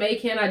missed the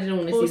making, I didn't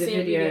want to Or see the see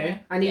a video. video.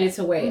 I needed Yeah.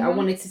 to wait. I Mhm.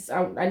 wanted to.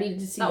 I needed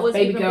to see That the was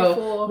baby even girl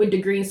before. with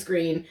the green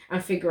screen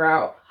and figure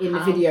out in the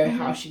How. video Mhm.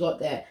 how she got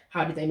there.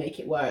 How did they make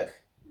it work?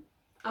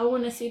 I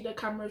want to see the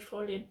cameras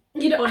rolling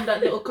You know, on that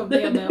little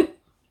conveyor belt.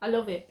 I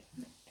love it.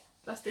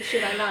 That's the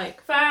shit I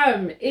like.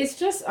 fam, it's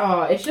just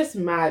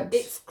mad.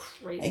 It's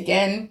crazy.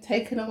 Again,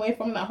 taken away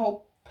from that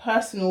whole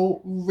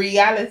personal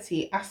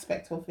reality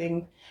aspect of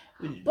things.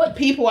 But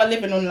people are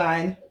living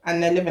online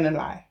and they're living a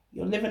lie.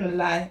 You're living a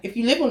lie. If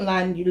you live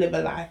online, you live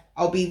a lie.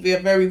 I'll be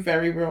very, very,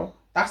 very real.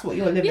 That's what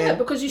you're living. Yeah,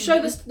 because you show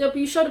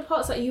you show the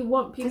parts that you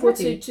want people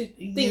to think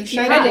you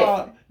show the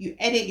part, you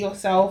edit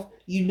yourself,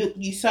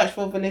 you search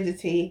for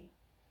validity.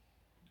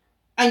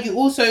 And you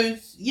also,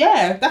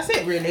 that's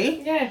it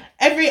really. Yeah.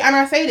 And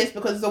I say this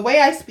because the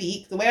way I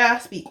speak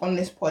on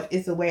this pod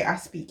is the way I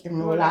speak in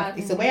real life.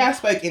 It's the way I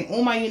spoke in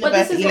all my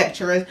university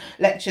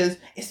lectures.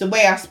 It's the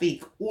way I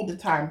speak all the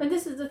time. But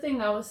this is the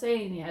thing I was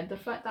saying, the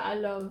fact that I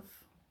love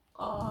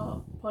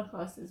our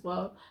podcast as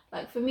well.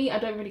 Like for me, I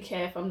don't really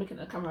care if I'm looking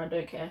at the camera. I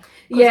don't care.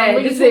 Yeah,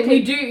 really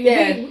we do.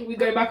 Yeah, we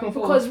go back and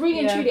forth. Because really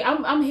and truly,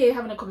 I'm here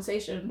having a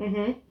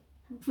conversation.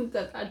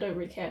 That I don't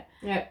really care.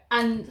 Yeah.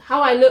 And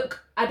how I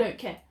look, I don't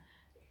care.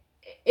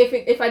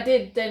 If I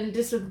did, then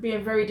this would be a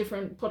very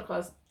different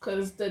podcast,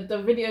 because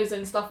the videos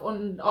and stuff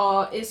on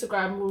our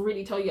Instagram will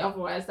really tell you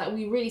otherwise. That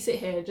we really sit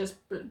here just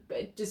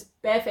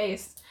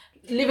barefaced,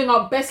 living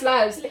our best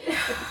lives,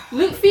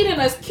 feeling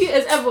as cute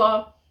as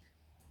ever.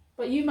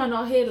 But you man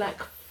are here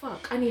like,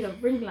 fuck, I need a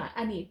ring light,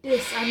 I need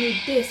this,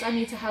 I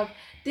need to have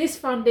this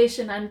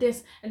foundation and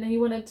this, and then you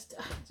want to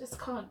just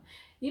can't.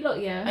 You lot,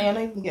 and you're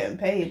not even getting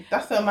paid.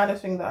 That's the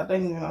maddest thing that I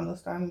don't even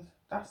understand.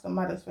 That's the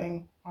maddest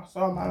thing I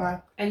saw in my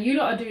life. And you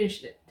lot are doing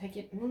shit.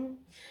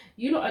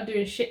 You lot are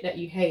doing shit that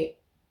you hate,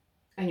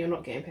 and you're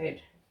not getting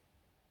paid.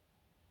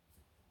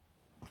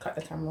 Cut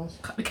the cameras.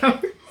 Cut the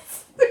cameras.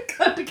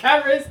 Cut the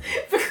cameras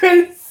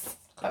because.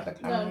 Cut the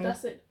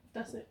cameras. No,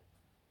 that's it.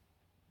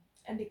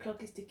 And the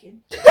clock is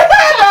ticking.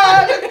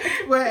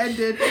 We're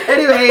ended.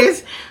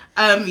 Anyways,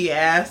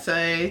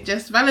 so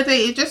just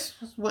validate it. Just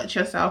watch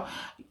yourself.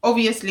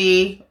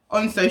 Obviously,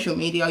 on social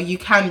media, you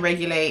can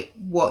regulate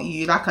what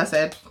you, like I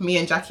said, me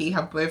and Jackie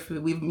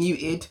we've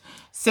muted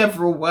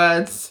several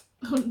words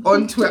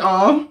on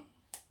Twitter.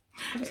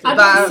 I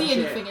don't see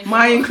anything anymore.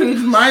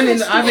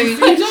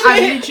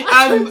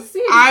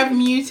 I've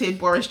muted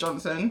Boris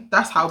Johnson.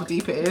 That's how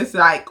deep it is.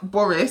 Like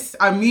Boris,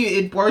 I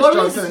muted Boris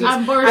Johnson.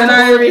 And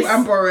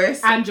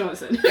Boris. And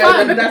Johnson.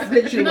 Yeah, that's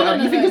literally no,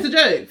 you think it's a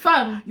joke?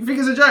 Fam. You think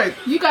it's a joke?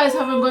 You guys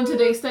haven't gone to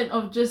the extent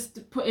of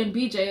just putting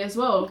BJ as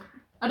well.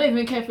 I don't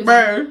even care if it's...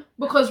 Bro.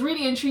 Because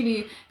really and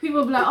truly, people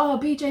will be like, oh,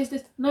 BJ's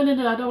this. No, I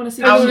don't want to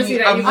see that. I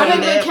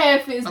don't even care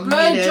if it's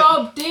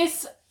blowjob,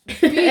 this...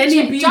 BJ,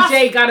 any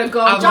BJ gotta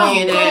go. Just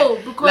go,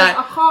 because like,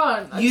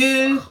 I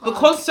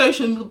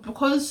can't.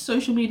 Because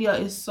social media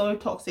is so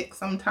toxic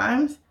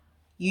sometimes,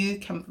 you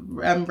can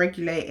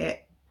regulate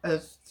it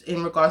as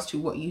in regards to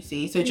what you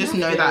see. So just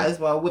know that as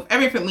well. With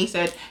everything we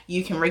said,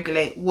 you can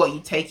regulate what you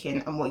take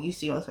in and what you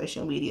see on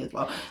social media as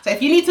well. So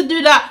if you need to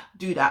do that,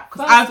 do that.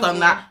 Because I've done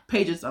that,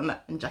 Paige has done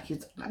that, and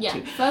Jackie's done that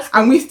too.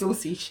 And we still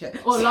see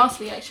shit. Or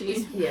lastly,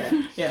 actually.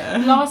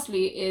 Yeah.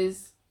 Lastly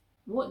is,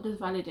 what does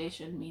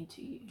validation mean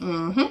to you?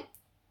 Mm-hmm.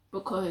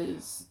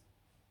 Because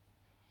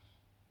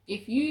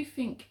if you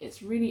think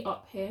it's really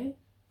up here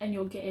and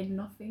you're getting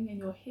nothing and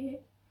you're here,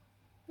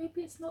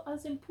 maybe it's not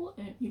as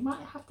important. You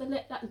might have to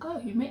let that go.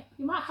 You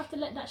might have to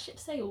let that ship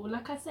sail.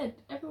 Like I said,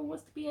 everyone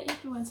wants to be an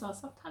influencer.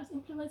 Sometimes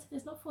influencing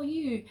is not for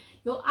you.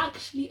 You're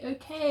actually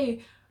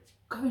okay.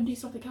 Go and do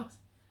something else.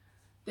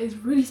 There's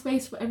really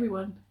space for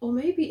everyone. Or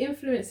maybe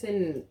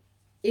influencing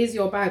is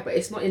your bag, but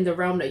it's not in the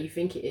realm that you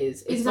think it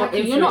is. It's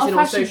exactly. not influencing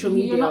on social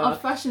media. You're not a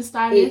fashion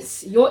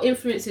stylist. You're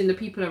influencing the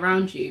people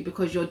around you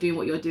because you're doing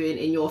what you're doing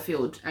in your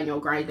field and your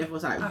grind.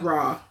 Everyone's like,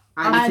 rah,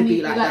 I need to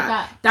be like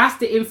that. That's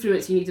the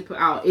influence you need to put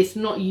out. It's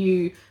not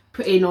you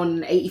putting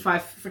on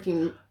 85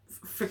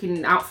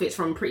 freaking outfits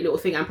from Pretty Little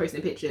Thing and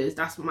posting pictures.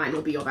 That might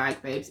not be your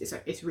bag, babes.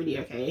 It's really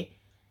okay.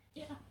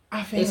 Yeah,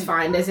 I think it's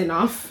fine. There's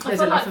enough.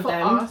 There's enough of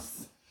them.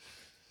 Us,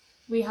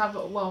 we have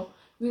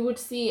we would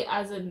see it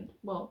as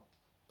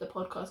the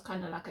podcast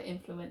kind of like an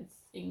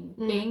influencing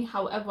thing.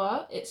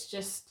 However, it's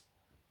just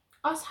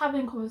us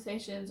having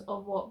conversations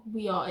of what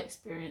we are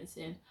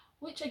experiencing,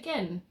 which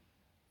again,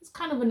 it's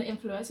kind of an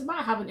influence. It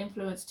might have an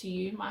influence to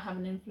you, it might have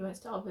an influence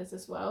to others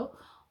as well.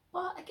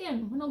 But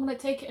again, we're not going to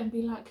take it and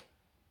be like,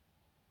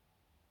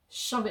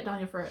 shove it down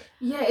your throat.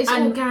 Yeah, it's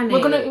organic.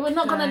 We're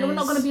not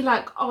gonna be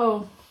like,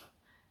 oh,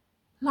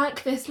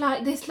 like this. If you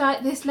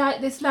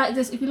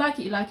like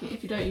it, you like it.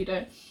 If you don't, you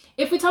don't.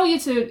 If we tell you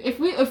to, if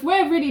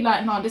we're really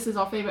like, no, this is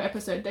our favorite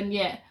episode, then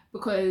yeah,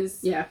 because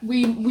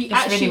we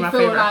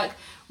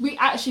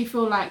actually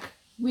feel like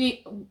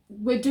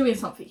we're doing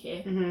something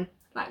here. Mm-hmm.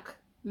 Like,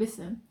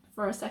 listen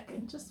for a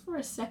second, just for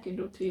a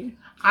second or two.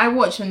 I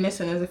watch and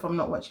listen as if I'm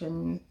not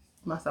watching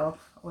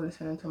myself or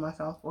listening to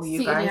myself or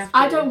you guys.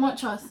 I don't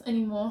watch us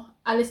anymore.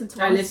 I listen to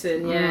us. I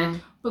listen, yeah.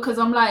 Because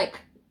I'm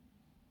like,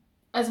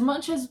 as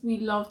much as we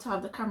love to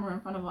have the camera in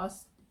front of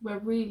us, we're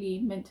really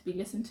meant to be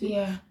listened to.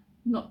 Yeah.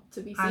 Not to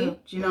be seen.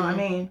 Do you know what I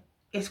mean?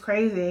 It's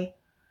crazy.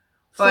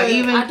 But so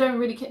I don't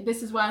really care.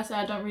 This is why I say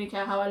I don't really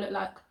care how I look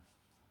like.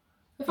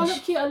 If I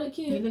look cute, I look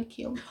cute. You look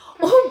cute.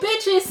 Oh,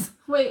 bitches!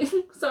 Wait,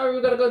 sorry,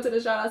 we're gonna go to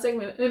the shout out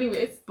segment.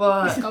 Anyways,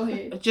 but go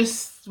ahead.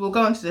 We'll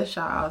go into the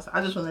shout outs.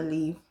 I just want to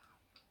leave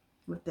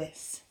with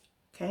this,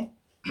 okay?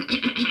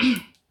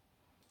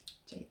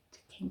 Jade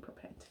came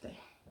prepared today.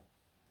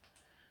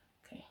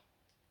 Okay.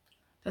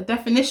 The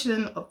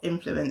definition of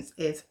influence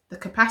is the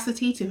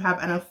capacity to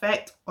have an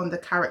effect on the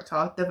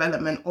character,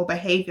 development, or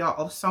behavior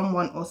of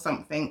someone or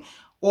something,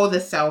 or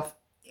the self,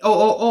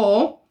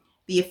 or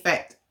the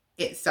effect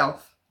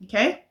itself.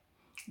 Okay?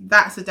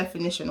 That's the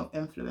definition of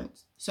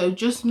influence. So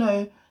just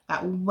know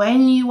that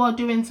when you are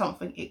doing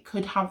something, it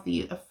could have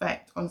the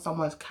effect on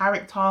someone's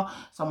character,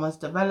 someone's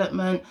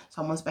development,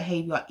 someone's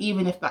behavior,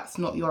 even if that's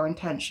not your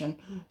intention.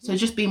 So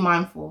just be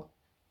mindful.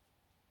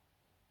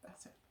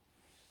 That's it.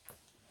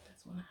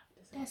 That's all I have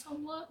to say. That's all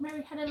what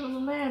Mary had a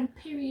little lamb,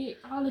 period,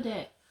 all of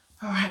that.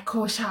 All right,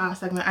 cool. Shout out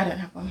segment. I don't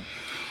have one.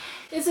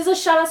 This is a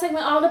shout out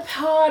segment on the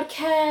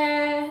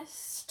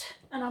podcast.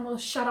 And I'm going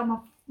to shout out my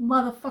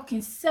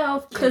motherfucking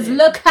self, because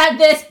look at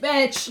this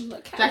bitch.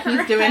 Look at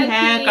Jackie's doing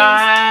hair,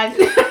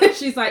 guys.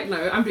 She's like,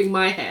 no, I'm doing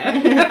my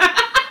hair.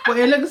 But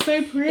it looks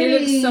so pretty.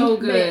 It looks so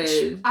good.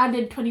 Bitch, I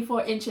did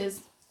 24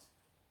 inches.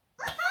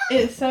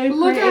 It's so pretty.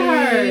 Look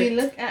at her.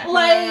 Look at her.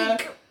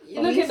 Like,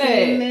 look at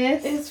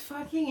this. It's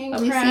fucking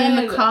Are incredible. we seeing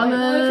the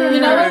colours? You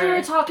know when we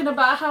were talking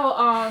about how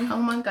Oh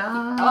my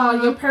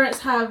god. your parents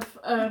have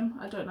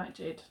I don't like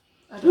Jade.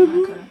 I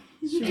don't like her.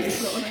 She's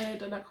just not on her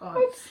head and I can't.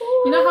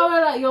 You know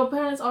how like your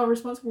parents are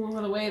responsible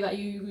for the way that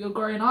you're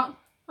growing up?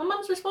 My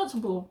mum's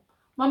responsible.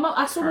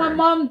 I saw my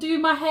mum do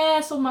my hair,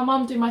 I saw my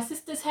mum do my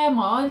sister's hair,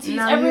 my aunties,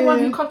 everyone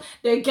who comes,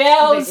 the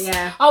girls.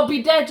 Yeah. I'll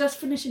be there just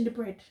finishing the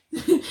bread.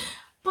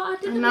 But I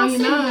didn't now you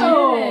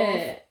know.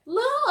 know.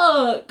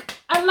 Look.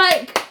 And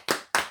like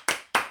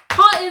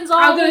partings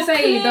are I'm gonna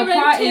say the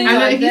partings. And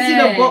like, if you see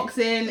the there.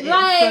 boxing, it's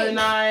Like- so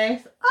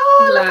nice.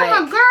 Oh, look at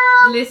Like- my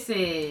girl. Listen,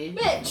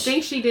 Bitch.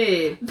 think she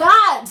did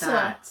that.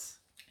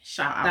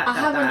 Shout out. That- I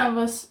have that.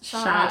 another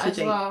shout out to as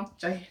Jake. well.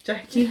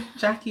 Jackie.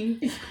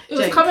 It was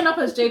Jake. coming up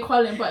as Jay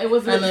Collin, but it I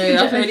wasn't. know, I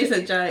already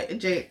said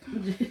Jake.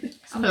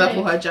 Fill up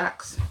all her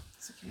Jacks.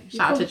 okay.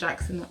 Shout out to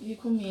Jackson. You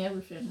call me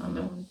everything. I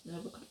don't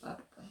never cut that,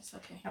 but it's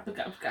okay.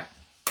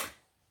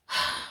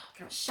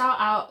 Shout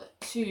out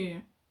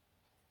to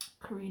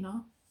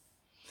Karina.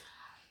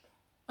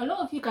 A lot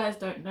of you guys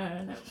don't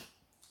know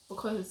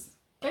because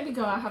baby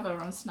girl, I have her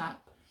on Snap,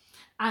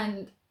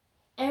 and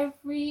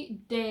every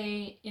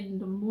day in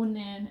the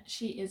morning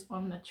she is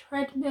on the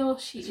treadmill.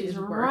 She's She's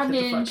working the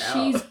running. fuck out.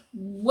 She's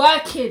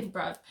working,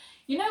 bruv.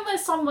 You know when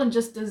someone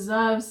just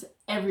deserves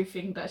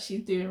everything that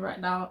she's doing right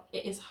now,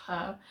 it is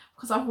her.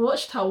 Because I've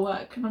watched her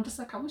work and I'm just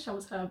like, I wish I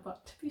was her,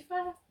 but to be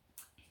fair,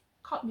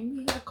 can't be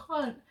me. I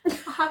can't.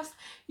 I have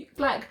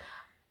like,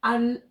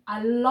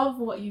 I love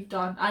what you've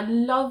done. I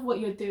love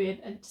what you're doing,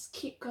 and just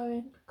keep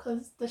going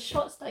because the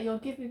shots that you're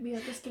giving me are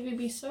just giving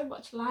me so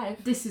much life.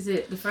 This is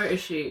it, the photo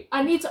shoot.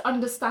 I need to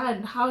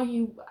understand how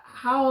you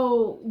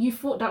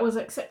thought that was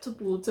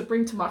acceptable to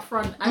bring to my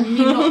front and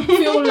me not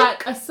feel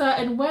like a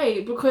certain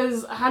way,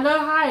 because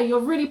hi,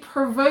 you're really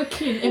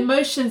provoking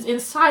emotions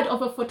inside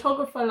of a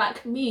photographer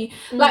like me.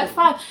 Like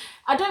fine,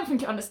 I don't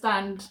think you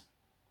understand.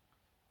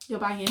 You're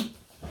banging.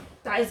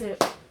 That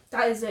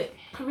is it.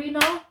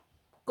 Karina,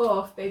 go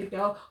off, baby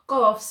girl.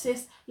 Go off,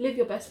 sis. Live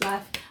your best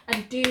life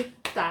and do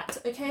that,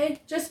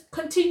 okay? Just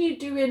continue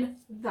doing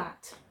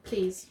that,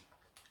 please.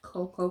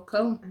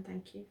 Cool. And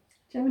thank you.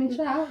 Do you have any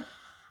shout out?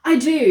 I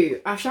do.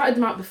 I've shouted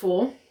them out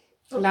before.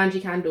 Landry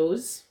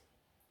candles,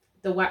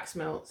 the wax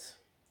melts.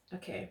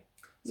 Okay.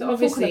 So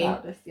obviously,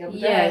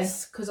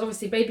 yes, because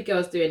obviously baby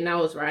girl's doing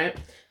nails, right?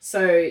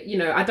 So, you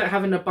know, I don't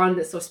have an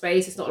abundance of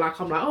space. It's not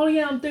like I'm like, oh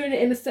yeah, I'm doing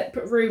it in a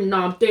separate room. No,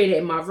 I'm doing it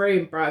in my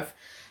room, bruv.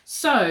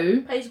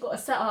 So, Paige got a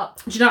set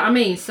up. do you know what I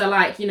mean? So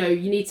like, you know,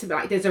 you need to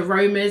like, there's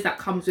aromas that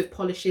comes with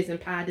polishes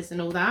and powders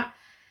and all that.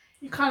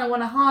 You kind of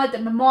want to hide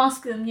them and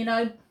mask them, you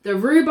know. The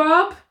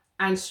rhubarb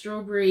and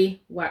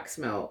strawberry wax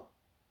melt.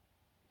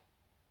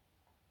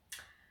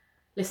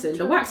 Listen,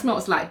 the wax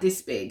melt's like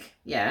this big,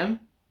 yeah?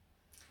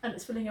 And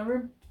it's filling your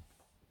room.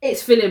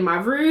 It's filling my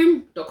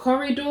room, the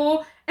corridor,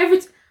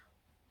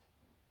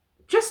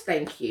 just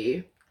thank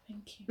you.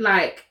 Thank you.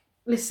 Like,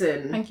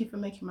 listen. Thank you for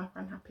making my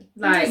friend happy.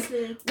 Like,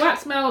 Honestly.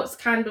 wax melts,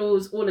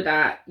 candles, all of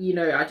that, you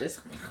know, I'll just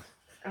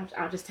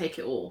take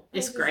it all.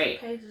 It's great.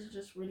 Paige is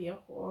just really a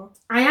whore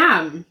I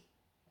am.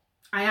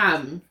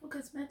 for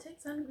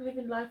cosmetics and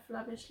living life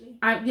lavishly.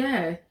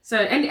 Yeah. So,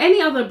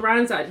 any other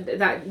brands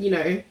that, you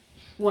know,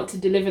 want to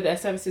deliver their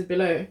services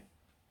below,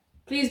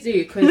 please do,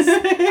 because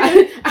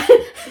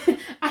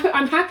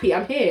I'm happy.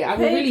 I'm here. I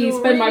will Paige really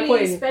spend my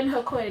coin. Spend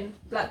her coin.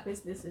 Black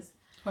businesses.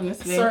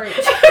 Honestly. Sorry.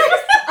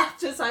 I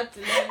just had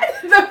to know.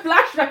 The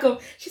flashback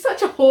of she's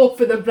such a whole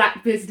for the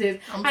black business.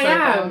 I'm I so am.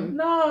 down.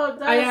 No,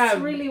 I that's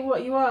am. really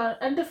what you are.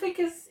 And the thing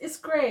is, it's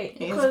great.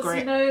 It is Because, great.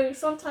 you know,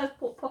 sometimes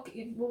put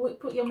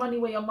your money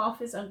where your mouth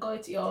is and go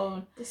to your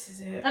own. This is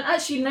it. And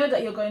actually know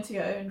that you're going to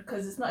your own,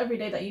 because it's not every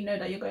day that you know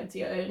that you're going to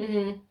your own.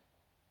 Mm-hmm.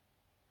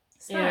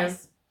 It's Yeah.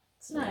 nice.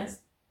 It's nice.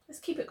 Let's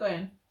keep it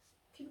going.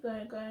 Keep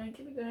it going.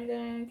 Keep it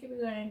going. Keep it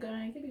going. Keep it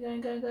going. Keep it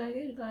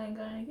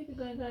going. Keep it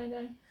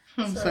going.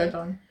 I'm so Sorry.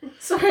 done.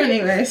 Sorry.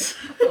 Anyways,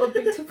 I got a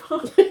big tip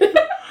on.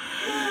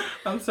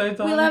 I'm so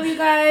done. We love you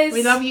guys.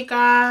 We love you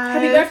guys.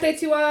 Happy birthday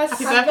to us.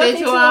 Happy Happy birthday birthday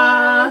to to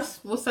us.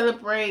 We'll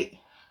celebrate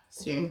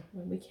soon.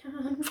 When we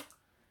can.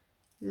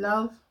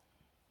 Love.